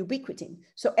to the ubiquitin.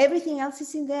 So everything else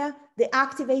is in there. The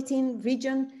activating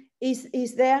region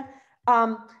is there,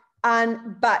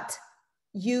 but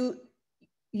you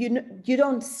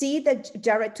don't see the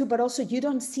JARET2, but also you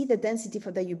don't see the density for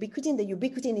the ubiquitin. The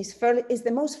ubiquitin is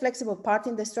the most flexible part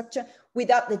in the structure.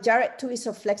 Without the JARET2 is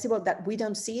so flexible that we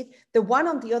don't see it. The one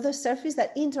on the other surface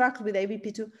that interacts with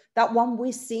ABP2, that one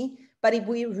we see, but if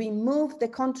we remove the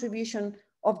contribution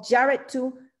of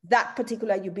JARET2, that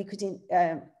particular ubiquitin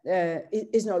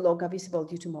is no longer visible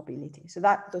due to mobility. So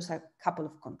those are a couple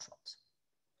of controls.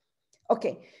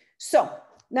 Okay, so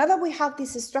now that we have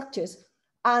these structures,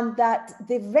 and that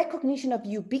the recognition of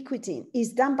ubiquitin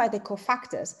is done by the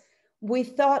cofactors, we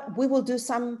thought we will do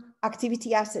some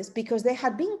activity assays because there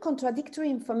had been contradictory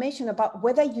information about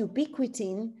whether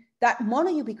ubiquitin, that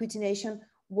monoubiquitination,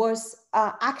 was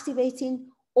activating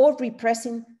or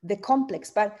repressing the complex.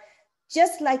 But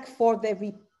just like for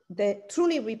the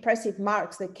truly repressive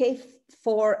marks, the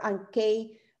K4 and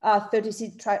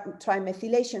K36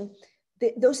 trimethylation,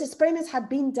 those experiments had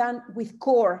been done with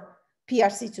core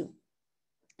PRC2.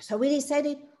 So we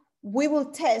decided we will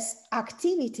test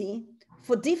activity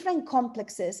for different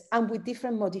complexes and with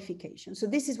different modifications. So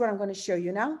this is what I'm going to show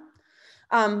you now.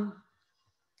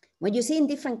 When you see in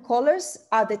different colors,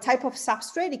 the type of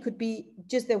substrate, it could be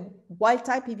just the wild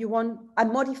type if you want,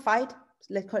 unmodified,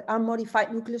 let's call it unmodified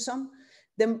nucleosome,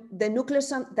 the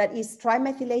nucleosome that is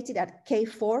trimethylated at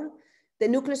K4, the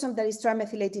nucleosome that is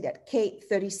trimethylated at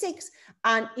K36,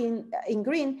 and in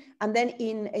green, and then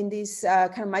in this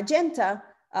kind of magenta,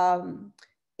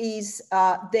 is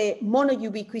the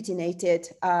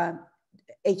monoubiquitinated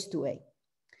H2A.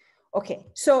 Okay,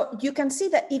 so you can see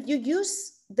that if you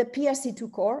use the PRC2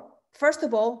 core, first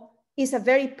of all, it's a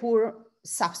very poor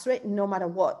substrate no matter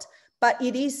what, but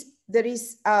there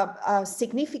is a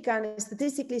significant,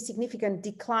 statistically significant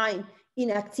decline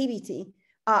in activity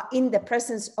in the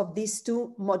presence of these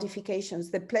two modifications.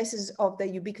 The places of the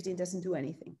ubiquitin doesn't do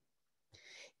anything.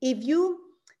 If you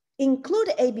include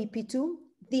ABP2,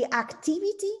 the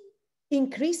activity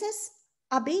increases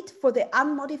a bit for the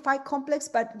unmodified complex,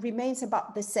 but remains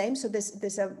about the same. So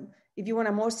there's a, if you want,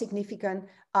 a more significant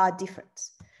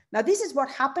difference. Now, this is what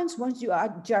happens once you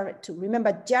add JARET2.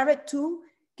 Remember, JARET2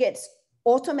 gets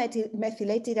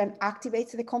automethylated and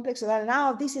activates the complex. So that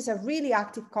now this is a really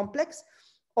active complex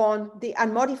on the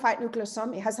unmodified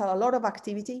nucleosome. It has a lot of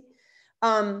activity.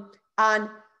 And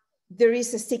there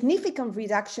is a significant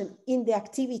reduction in the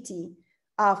activity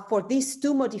for these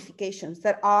two modifications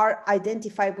that are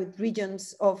identified with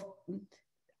regions of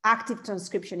active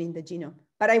transcription in the genome.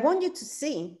 But I want you to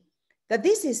see that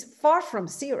this is far from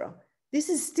zero. This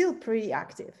is still pretty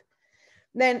active.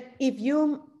 Then if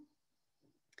you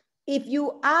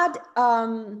add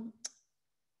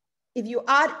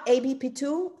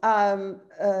ABP2,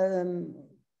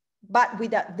 but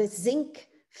with the zinc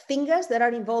fingers that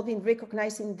are involved in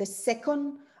recognizing the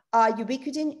second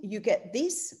ubiquitin, you get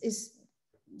this is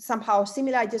somehow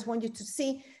similar. I just want you to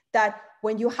see that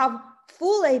when you have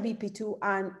full ABP2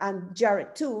 and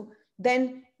JARET2,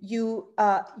 then you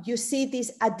see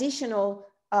this additional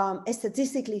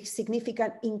statistically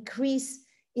significant increase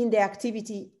in the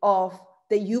activity of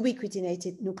the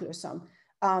ubiquitinated nucleosome.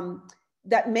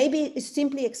 That maybe is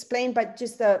simply explained by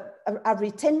just a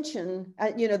retention,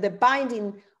 the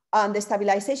binding and the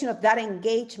stabilization of that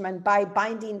engagement by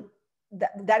binding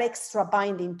that extra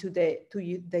binding to the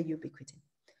ubiquitin.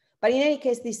 But in any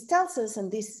case, this tells us,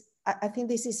 and this, I think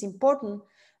this is important,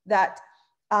 that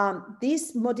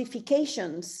these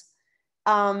modifications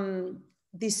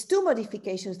these two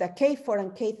modifications, the K4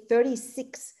 and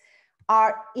K36,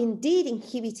 are indeed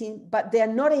inhibiting, but they are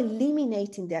not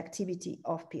eliminating the activity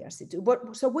of PRC2.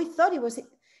 But, so we thought it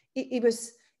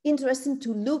was interesting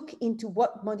to look into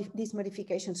what these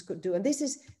modifications could do. And this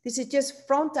is just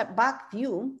front and back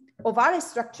view of our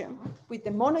structure with the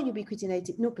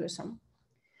monoubiquitinated nucleosome,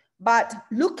 but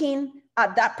looking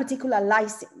at that particular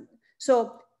lysine.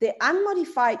 So the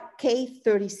unmodified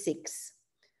K36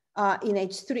 in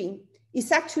H3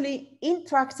 is actually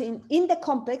interacting in the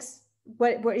complex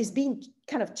where it's being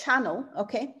kind of channeled,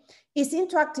 okay? Is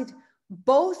interacted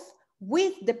both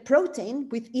with the protein,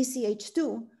 with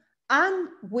ECH2, and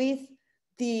with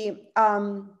the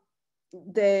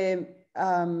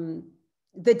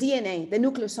DNA, the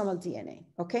nucleosomal DNA,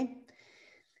 okay?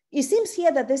 It seems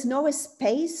here that there's no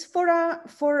space for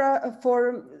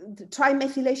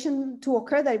trimethylation to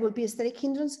occur, that it will be a steric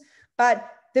hindrance, but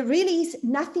there really is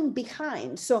nothing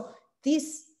behind. So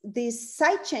this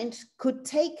side change could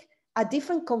take a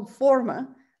different conformer,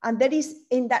 and there is,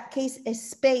 in that case, a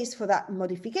space for that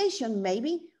modification,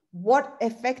 maybe. What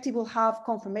effect it will have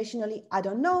conformationally, I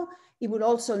don't know. It will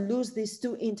also lose these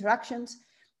two interactions.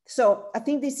 So I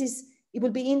think it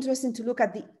will be interesting to look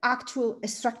at the actual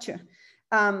structure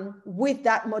with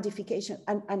that modification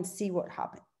and see what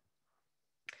happened.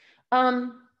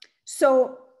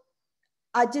 So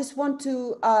I just want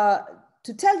to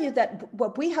tell you that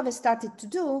what we have started to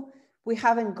do, we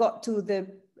haven't got to the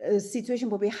situation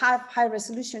where we have high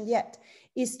resolution yet,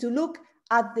 is to look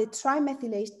at the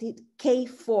trimethylated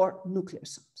K4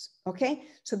 nucleosomes, okay?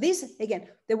 So this, again,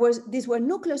 these were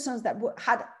nucleosomes that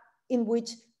had, in which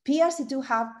PRC2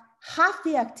 have half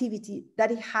the activity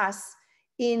that it has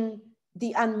in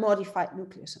the unmodified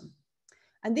nucleosome.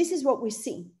 And this is what we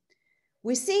see.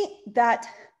 We see that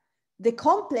the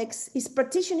complex is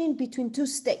partitioning between two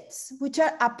states, which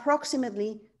are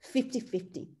approximately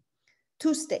 50-50,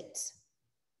 two states.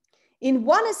 In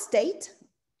one state,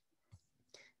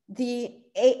 the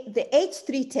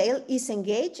H3 tail is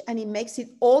engaged and it makes it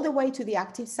all the way to the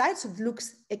active site. So it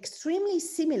looks extremely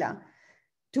similar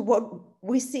to what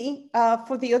we see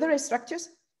for the other structures.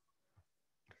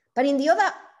 But in the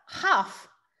other half,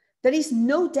 there is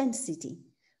no density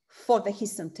for the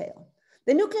histone tail.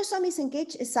 The nucleosome is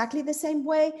engaged exactly the same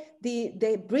way.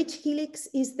 The bridge helix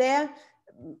is there.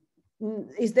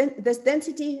 There's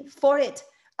density for it.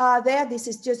 There, this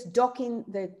is just docking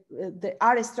the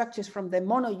R structures from the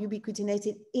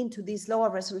monoubiquitinated into these lower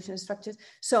resolution structures.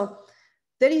 So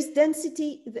there is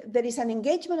density, there is an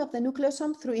engagement of the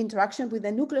nucleosome through interaction with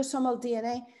the nucleosomal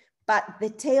DNA, but the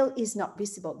tail is not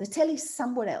visible. The tail is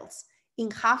somewhere else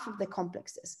in half of the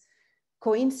complexes.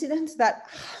 Coincidence that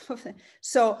half of them,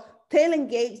 so tail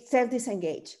engaged, tail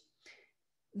disengaged.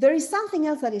 There is something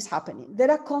else that is happening. There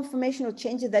are conformational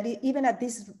changes that even at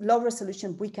this low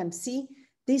resolution we can see.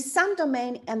 This sun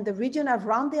domain and the region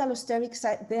around the allosteric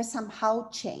site, they somehow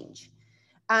change.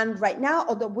 And right now,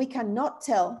 although we cannot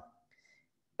tell,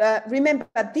 remember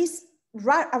this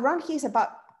right around here is about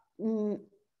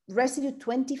residue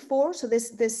 24. So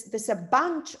there's a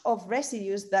bunch of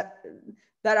residues that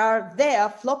are there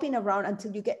flopping around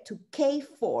until you get to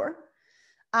K4.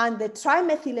 And the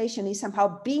trimethylation is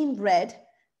somehow being read,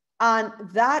 and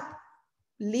that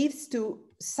leads to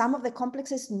some of the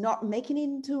complexes not making it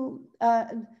into,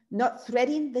 not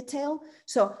threading the tail.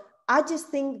 So I just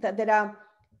think that there are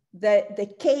the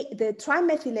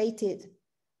trimethylated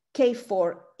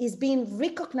K4 is being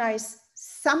recognized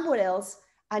somewhere else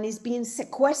and is being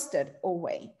sequestered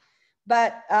away.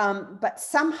 But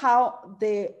somehow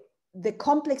the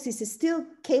complex is still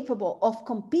capable of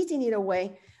competing it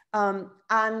away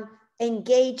and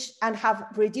engage and have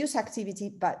reduced activity,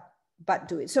 but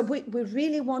do it. So we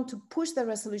really want to push the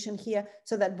resolution here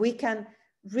so that we can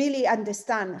really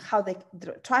understand how the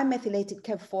trimethylated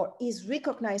K4 is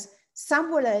recognized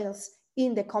somewhere else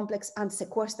in the complex and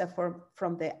sequestered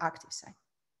from the active site.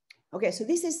 Okay, so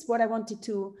this is what I wanted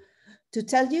to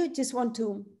tell you. Just want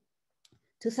to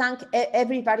thank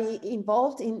everybody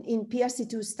involved in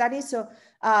PRC2 studies. So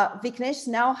Vignesh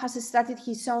now has started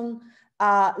his own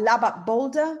lab at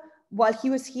Boulder. While he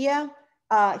was here,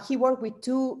 he worked with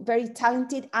two very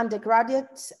talented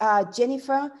undergraduates,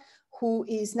 Jennifer, who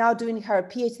is now doing her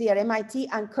PhD at MIT,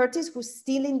 and Curtis, who's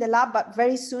still in the lab, but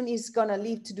very soon is gonna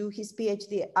leave to do his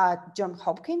PhD at Johns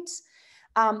Hopkins.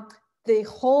 The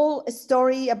whole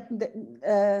story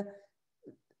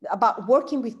about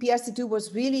working with PRC2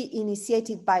 was really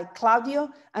initiated by Claudio,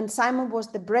 and Simon was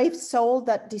the brave soul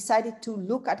that decided to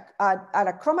look at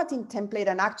a chromatin template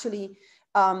and actually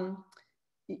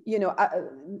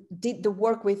did the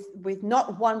work with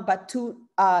not one but two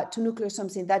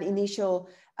nucleosomes in that initial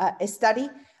study.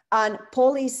 And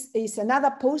Paul is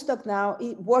another postdoc now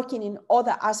working in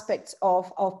other aspects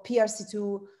of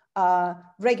PRC2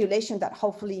 regulation that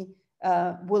hopefully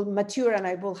will mature, and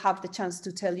I will have the chance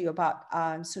to tell you about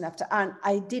soon after. And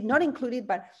I did not include it,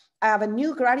 but I have a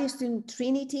new graduate student,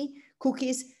 Trinity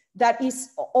Cookies, that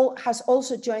has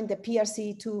also joined the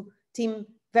PRC2 team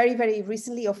very, very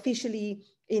recently, officially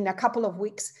in a couple of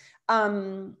weeks.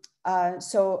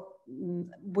 So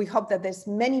we hope that there's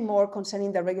many more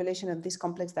concerning the regulation of this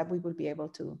complex that we will be able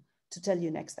to tell you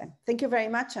next time. Thank you very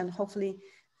much, and hopefully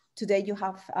today you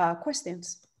have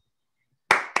questions.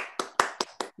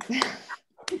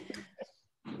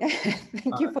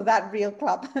 Thank you for that real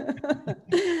clap.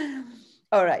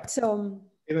 All right, so.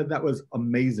 Eva, that was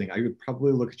amazing. I would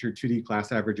probably look at your 2D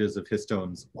class averages of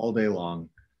histones all day long.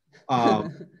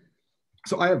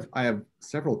 So I have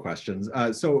several questions.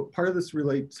 So part of this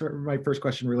my first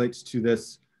question relates to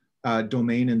this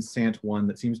domain in Sant1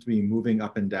 that seems to be moving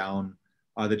up and down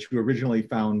that you originally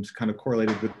found kind of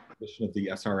correlated with the position of the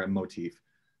SRM motif.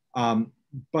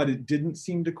 But it didn't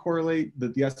seem to correlate, the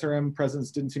SRM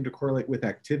presence didn't seem to correlate with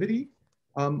activity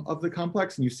of the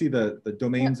complex. And you see the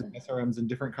domains of SRMs in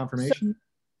different conformations.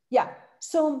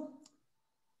 So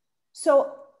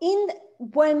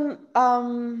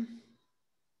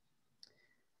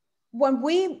when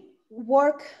we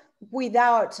work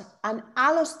without an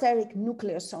allosteric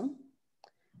nucleosome,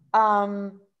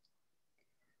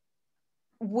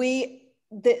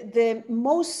 the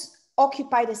most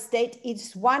occupied state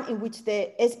is one in which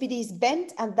the SBD is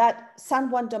bent and that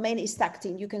SAN1 domain is tucked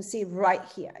in. You can see right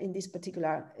here in this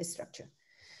particular structure.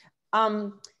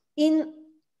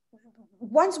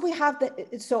 Once we have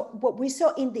so what we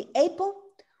saw in the APO,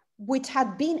 which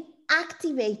had been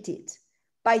activated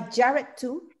by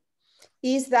JARET2,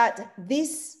 is that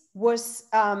this was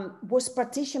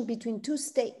partitioned between two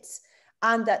states,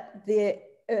 and that the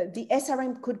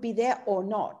SRM could be there or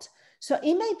not. So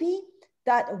it may be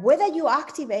that whether you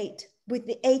activate with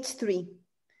the H3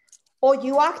 or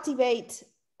you activate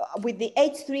with the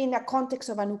H3 in the context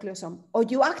of a nucleosome, or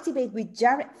you activate with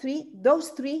JARET3, those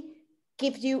three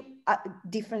give you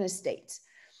different states.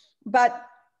 But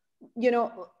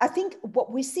I think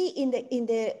what we see in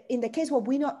the case where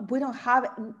we don't have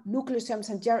nucleosomes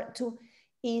and JARET2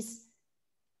 is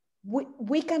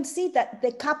we can see that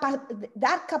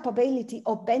that capability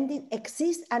of bending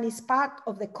exists and is part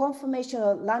of the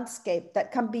conformational landscape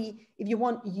that can be, if you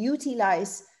want,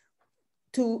 utilized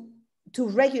to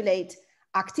regulate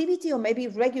activity, or maybe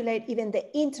regulate even the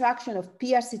interaction of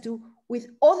PRC2 with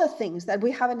other things that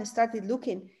we haven't started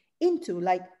looking into,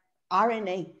 like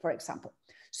RNA, for example.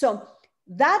 So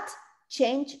that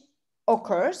change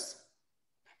occurs.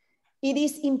 It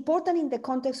is important in the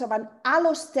context of an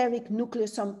allosteric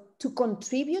nucleosome to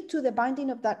contribute to the binding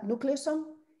of that nucleosome.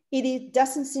 It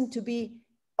doesn't seem to be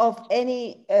of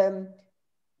any,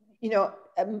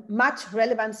 much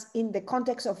relevance in the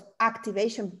context of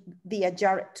activation via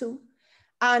JARET2.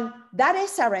 And that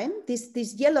SRM,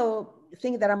 this yellow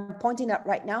thing that I'm pointing at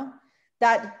right now,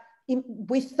 that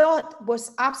we thought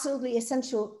was absolutely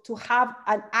essential to have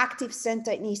an active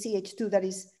center in ECH2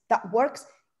 that works,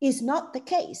 is not the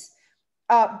case.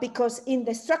 Because in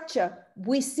the structure,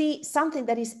 we see something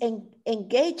that is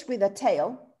engaged with a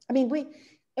tail. I mean,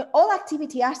 all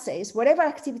activity assays, whatever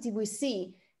activity we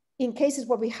see, in cases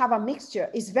where we have a mixture,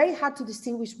 it's very hard to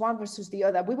distinguish one versus the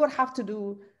other. We would have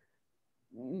to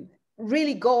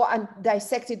really go and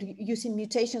dissect it using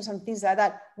mutations and things like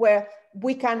that, where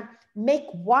we can make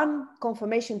one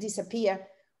conformation disappear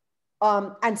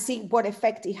and see what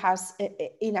effect it has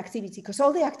in activity, because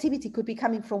all the activity could be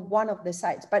coming from one of the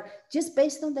sites. But just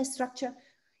based on the structure,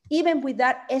 even with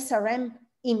that SRM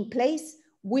in place,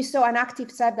 we saw an active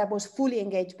site that was fully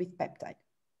engaged with peptide.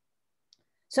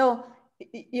 So,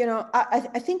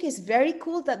 I think it's very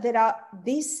cool that there are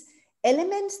these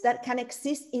elements that can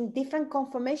exist in different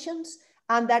conformations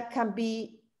and that can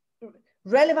be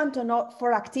relevant or not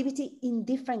for activity in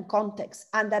different contexts,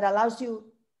 and that allows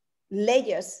you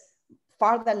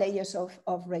further layers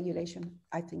of regulation,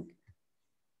 I think.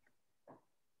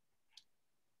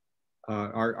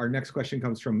 Our next question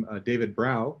comes from David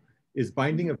Brow. Is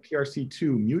binding of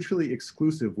PRC2 mutually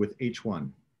exclusive with H1?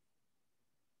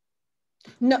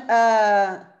 No,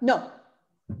 no.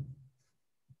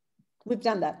 We've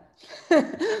done that.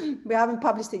 We haven't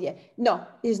published it yet. No,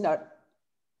 it's not.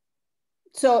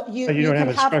 So you don't have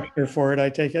a structure for it, I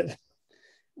take it?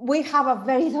 We have a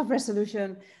very low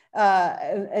resolution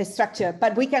structure,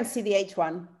 but we can see the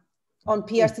H1 on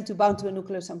PRC2 bound to a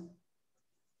nucleosome.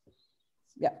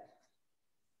 Yeah.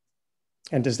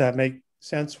 And does that make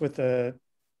sense with the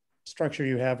structure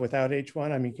you have without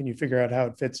H1? I mean, can you figure out how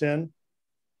it fits in?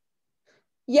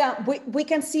 Yeah, we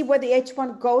can see where the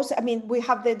H1 goes. I mean, we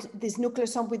have this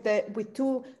nucleosome with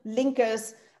two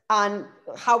linkers and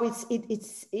how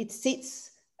it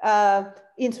sits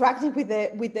interacting with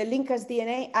the linker's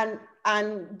DNA,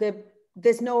 and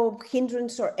there's no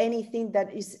hindrance or anything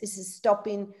that is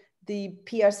stopping the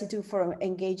PRC2 from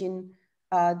engaging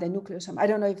the nucleosome. I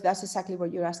don't know if that's exactly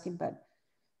what you're asking, but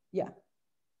yeah.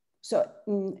 So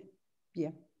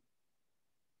yeah.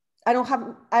 I don't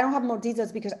have more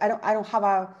details because we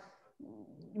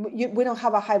don't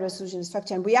have a high resolution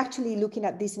structure, and we're actually looking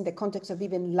at this in the context of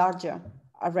even larger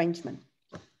arrangement,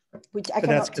 which I cannot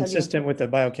tell you. That's consistent with the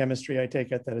biochemistry. I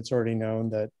take it that it's already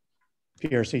known that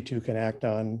PRC2 can act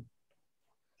on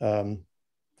 30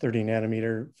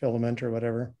 nanometer filament or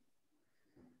whatever.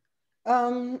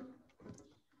 You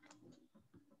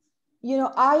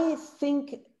know, I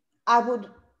think I would,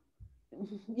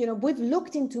 you know, we've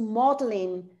looked into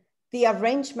modeling the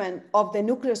arrangement of the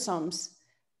nucleosomes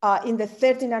in the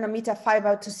 30 nanometer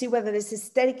fiber to see whether there's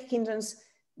steric hindrance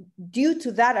due to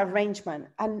that arrangement.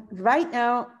 And right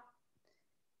now,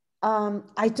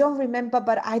 I don't remember,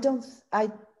 but I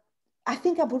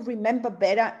think I would remember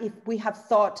better if we have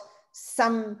thought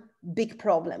some big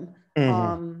problem.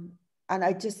 Mm-hmm. And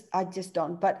I just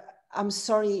don't, but I'm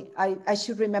sorry, I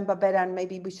should remember better, and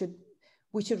maybe we should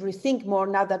rethink more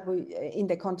now that we in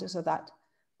the context of that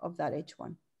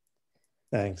H1.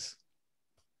 Thanks.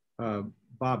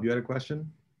 Bob, you had a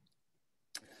question?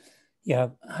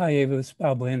 Yeah. Hi, Eva. It's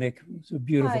Bob Landick. It's a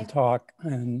beautiful talk.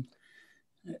 And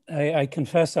I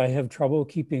confess I have trouble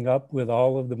keeping up with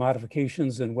all of the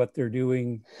modifications and what they're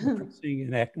doing, repressing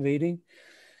and activating.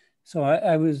 So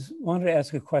I wanted to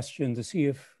ask a question to see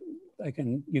if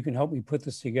you can help me put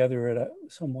this together at a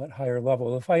somewhat higher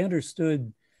level. If I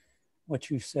understood what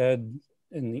you said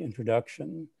in the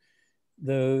introduction,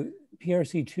 the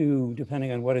PRC2,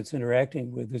 depending on what it's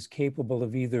interacting with, is capable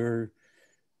of either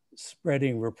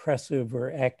spreading repressive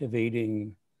or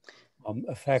activating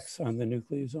effects on the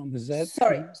nucleosome. Is that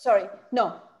Sorry.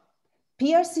 No.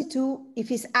 PRC2, if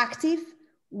it's active,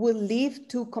 will lead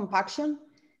to compaction.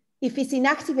 If it's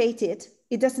inactivated,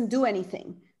 it doesn't do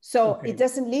anything. So it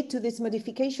doesn't lead to these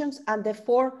modifications, and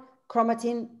therefore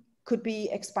chromatin could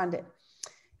be expanded.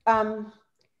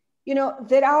 You know,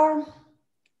 there are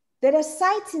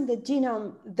sites in the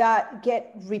genome that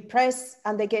get repressed,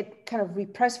 and they get kind of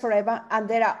repressed forever. And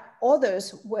there are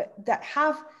others that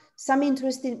have some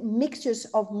interesting mixtures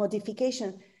of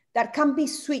modification that can be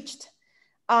switched.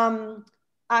 And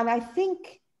I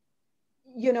think,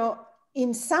 you know,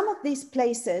 in some of these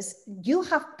places, you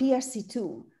have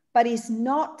PRC2, but there's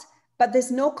no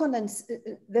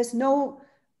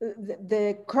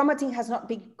the chromatin has not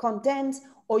been condensed,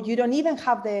 or you don't even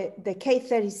have the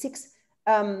K36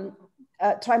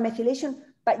 trimethylation,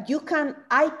 but you can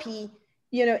IP,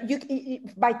 you know,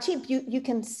 by chip, you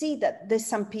can see that there's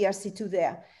some PRC2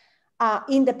 there.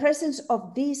 In the presence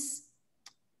of this,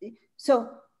 so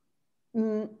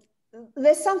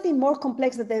there's something more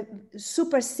complex that the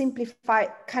super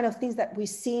simplified kind of things that we've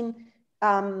seen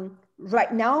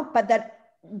right now, but that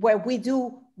where we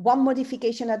do one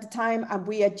modification at a time, and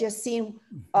we are just seeing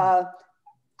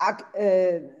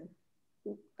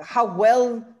how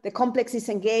well the complex is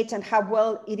engaged and how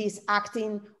well it is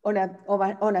acting on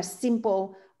a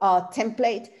simple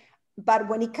template. But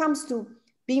when it comes to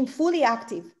being fully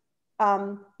active,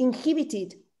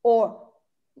 inhibited, or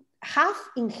half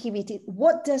inhibited,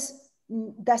 what does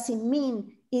it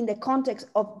mean in the context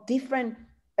of different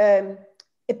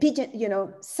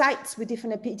sites with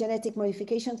different epigenetic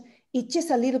modifications? It's just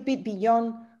a little bit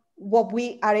beyond what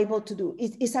we are able to do.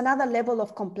 It's another level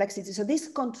of complexity. So this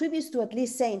contributes to at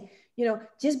least saying, you know,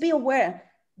 just be aware,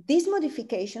 these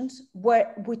modifications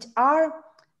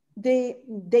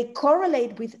they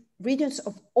correlate with regions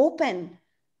of open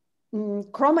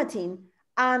chromatin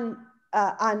and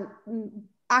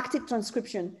active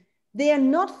transcription. They are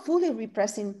not fully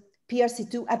repressing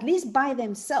PRC2, at least by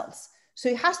themselves. So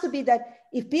it has to be that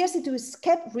if PRC2 is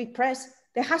kept repressed,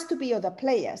 there has to be other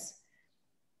players,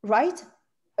 right?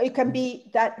 It can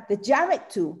be that the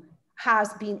JARET2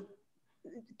 has been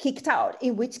kicked out,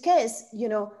 in which case, you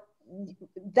know,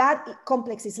 that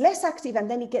complex is less active,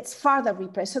 and then it gets further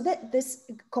repressed. So that this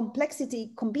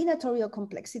complexity, combinatorial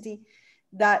complexity,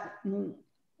 that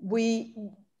we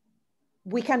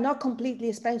cannot completely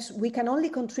explain. We can only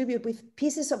contribute with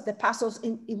pieces of the puzzles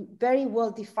in very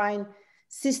well-defined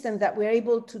system that we're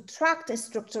able to track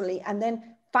structurally and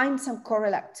then find some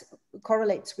correlates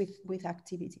with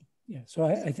activity. Yeah, so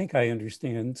I think I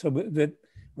understand. So that,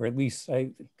 or at least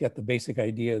I get the basic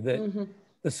idea that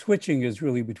the switching is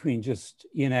really between just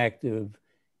inactive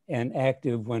and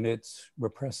active when it's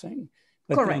repressing.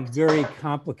 but Correct. then very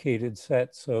complicated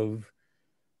sets of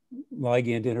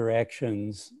ligand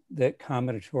interactions that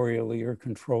combinatorially are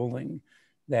controlling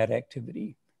that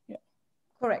activity. Yeah.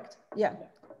 Correct. Yeah.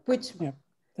 Which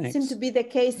Thanks. seem to be the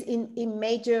case in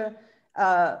major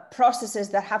processes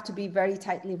that have to be very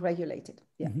tightly regulated.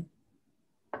 Yeah.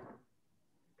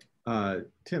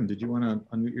 Tim, did you want to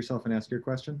unmute yourself and ask your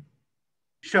question?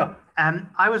 Sure.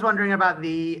 I was wondering about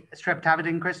the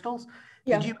streptavidin crystals.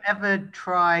 Yeah. Did you ever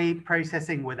try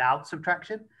processing without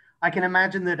subtraction? I can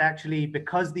imagine that actually,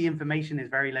 because the information is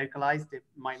very localized, it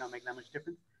might not make that much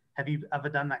difference. Have you ever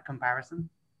done that comparison?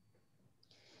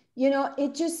 You know,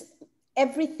 it just,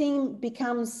 everything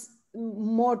becomes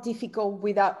more difficult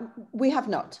without, we have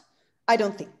not, I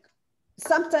don't think.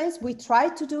 Sometimes we try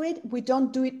to do it, we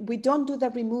don't do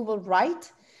the removal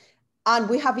right, and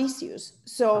we have issues.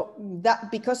 So that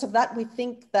because of that, we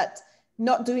think that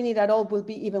not doing it at all will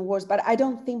be even worse, but I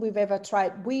don't think we've ever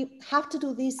tried. We have to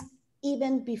do this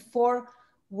even before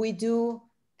we do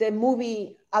the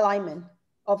movie alignment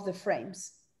of the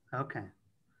frames. Okay.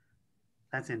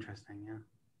 That's interesting, yeah.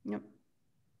 Yep.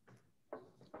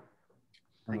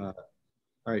 All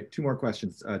right, two more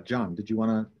questions. John, did you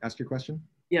want to ask your question?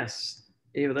 Yes,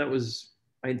 Ava,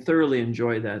 I thoroughly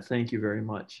enjoyed that. Thank you very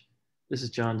much. This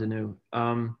is John Deneau.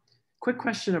 Quick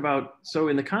question about, so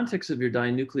in the context of your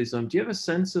dinucleosome, do you have a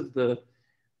sense of the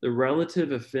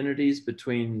relative affinities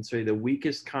between, say, the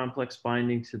weakest complex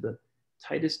binding to the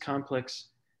tightest complex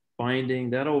binding,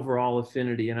 that overall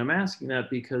affinity? And I'm asking that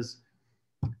because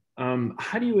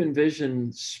how do you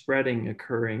envision spreading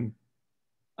occurring?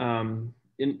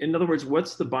 In other words,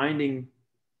 what's the binding,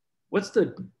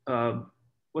 the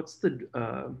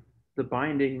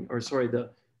binding, or sorry,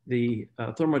 the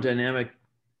thermodynamic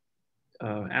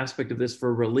aspect of this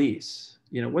for release?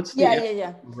 You know, what's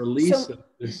the release of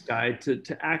this guy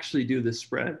to actually do the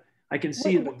spread? I can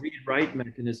see the read-write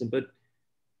mechanism, but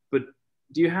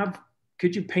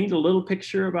could you paint a little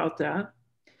picture about that?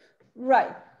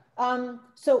 Right.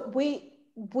 So we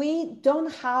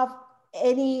don't have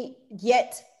any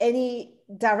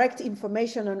direct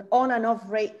information on and off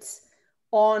rates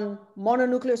on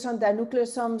mononucleosomes,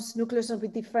 dinucleosomes, nucleosomes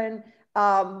with different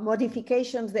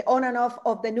modifications, the on and off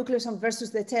of the nucleosome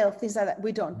versus the tail, things like that,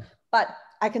 we don't. But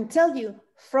I can tell you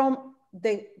from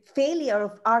the failure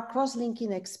of our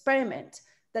cross-linking experiment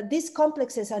that these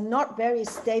complexes are not very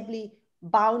stably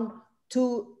bound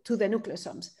to the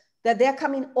nucleosomes, that they're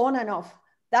coming on and off.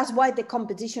 That's why the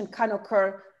competition can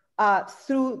occur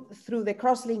through the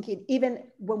cross-linking, even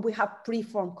when we have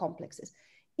preformed complexes.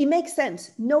 It makes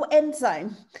sense. No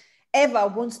enzyme ever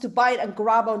wants to bite and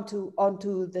grab onto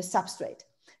the substrate.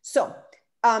 So,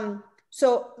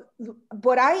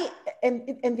 what I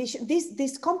envision,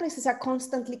 these complexes are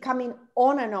constantly coming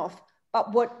on and off,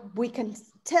 but what we can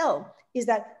tell is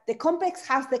that the complex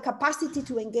has the capacity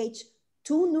to engage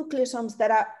two nucleosomes that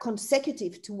are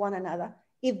consecutive to one another.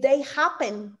 If they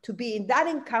happen to be in that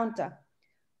encounter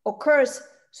occurs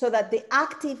so that the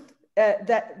active,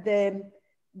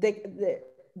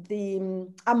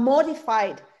 a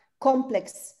modified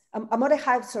complex, a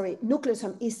modified,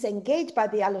 nucleosome is engaged by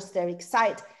the allosteric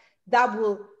site, that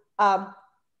will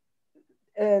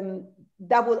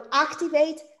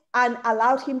activate and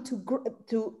allow him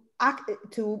to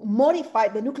modify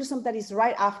the nucleosome that is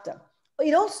right after.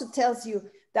 It also tells you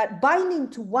that binding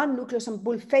to one nucleosome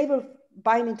will favor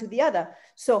binding to the other.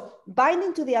 So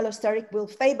binding to the allosteric will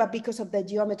favor, because of the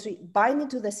geometry, binding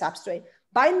to the substrate.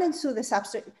 Binding to the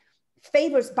substrate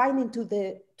favors binding to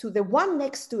the one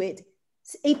next to it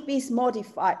if it's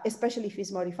modified, especially if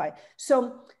it's modified.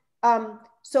 So,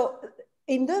 so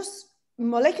in those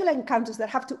molecular encounters that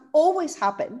have to always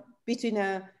happen between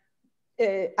an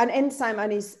enzyme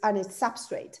and its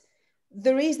substrate,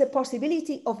 there is the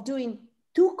possibility of doing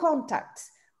two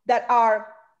contacts that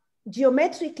are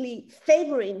geometrically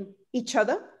favoring each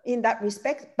other in that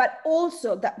respect, but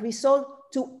also that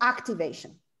result to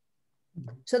activation.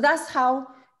 So that's how,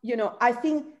 you know, I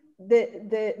think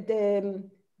the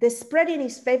spreading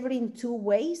is favoring two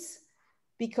ways,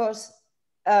 because,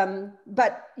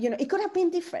 but, you know, it could have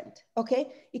been different,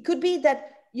 okay? It could be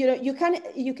that, you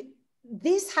know,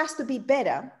 this has to be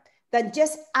better than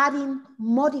just adding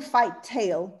modified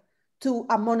tail to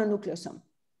a mononucleosome,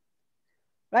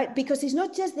 right? Because it's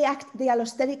not just the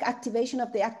allosteric activation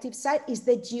of the active site, it's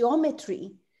the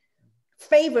geometry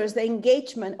favors the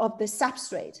engagement of the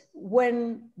substrate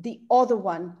when the other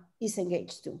one is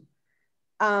engaged too.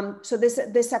 So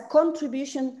there's a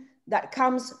contribution that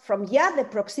comes from, the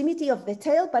proximity of the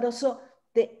tail, but also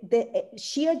the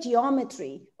sheer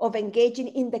geometry of engaging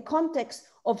in the context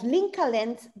of linker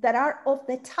lengths that are of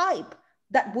the type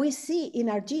that we see in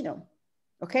our genome,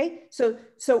 Okay, so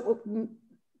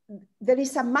there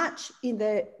is a match in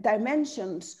the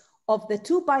dimensions of the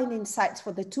two binding sites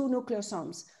for the two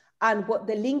nucleosomes and what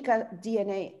the linker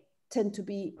DNA tend to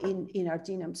be in our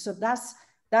genome. So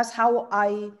that's how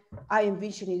I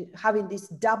envision it, having this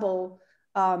double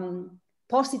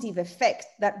positive effect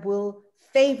that will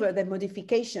favor the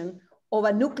modification of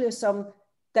a nucleosome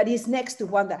that is next to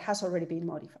one that has already been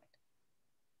modified.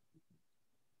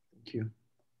 Thank you.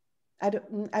 I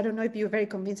don't know if you're very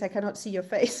convinced. I cannot see your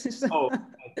face. So. Oh,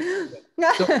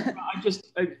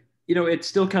 so you know, it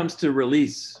still comes to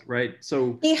release, right?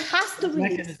 So it has to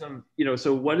release. Mechanism, you know,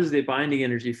 so what is the binding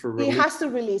energy for release? It has to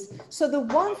release. So the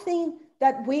one thing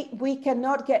that we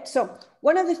cannot get, so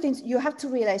one of the things you have to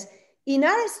realize, in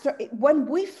our, when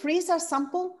we freeze our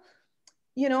sample,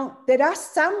 you know, there are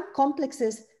some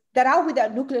complexes that are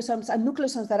without nucleosomes and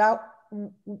nucleosomes that are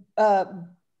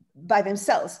by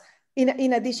themselves.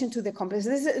 In addition to the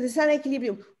complexes, there's an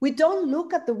equilibrium. We don't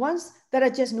look at the ones that are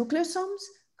just nucleosomes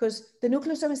because the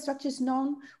nucleosome structure is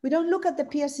known. We don't look at the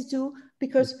PRC2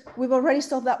 because we've already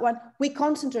solved that one. We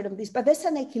concentrate on this, but there's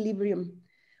an equilibrium,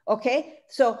 okay?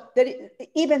 So that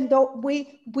even though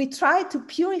we try to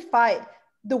purify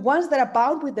the ones that are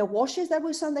bound with the washes that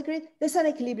we saw on the grid, there's an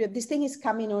equilibrium. This thing is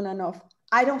coming on and off.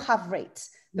 I don't have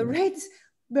rates. The rates,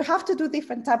 we have to do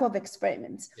different type of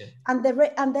experiments. Yeah. And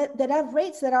there are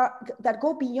rates that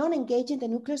go beyond engaging the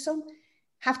nucleosome,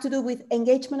 have to do with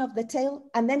engagement of the tail,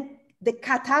 and then the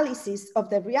catalysis of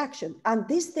the reaction. And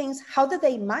these things, how do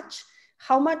they match?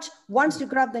 How much, once you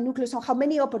grab the nucleosome, how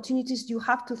many opportunities do you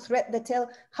have to thread the tail?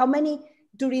 How many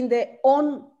during the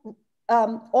on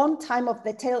time of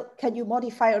the tail can you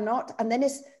modify or not? And then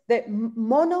it's the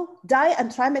mono, di,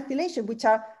 and trimethylation, which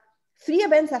are three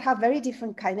events that have very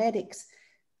different kinetics.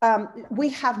 We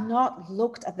have not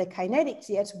looked at the kinetics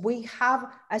yet. We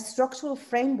have a structural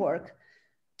framework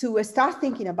to start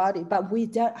thinking about it, but we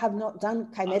have not done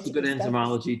kinetics. That's good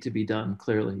entomology to be done,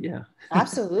 clearly, yeah.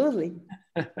 Absolutely.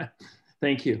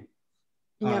 Thank you.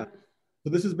 Yeah. So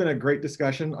this has been a great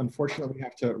discussion. Unfortunately, we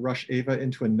have to rush Eva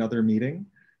into another meeting.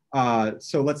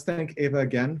 So let's thank Eva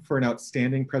again for an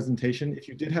outstanding presentation. If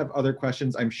you did have other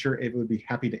questions, I'm sure Eva would be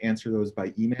happy to answer those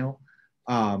by email.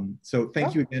 So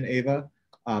thank you again, Eva.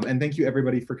 And thank you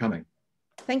everybody for coming.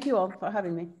 Thank you all for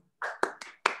having me.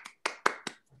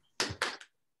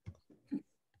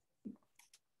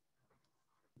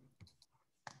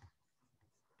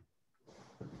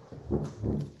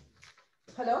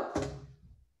 Hello?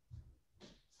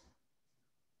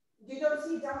 You don't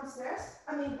see downstairs?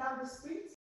 I mean down the street?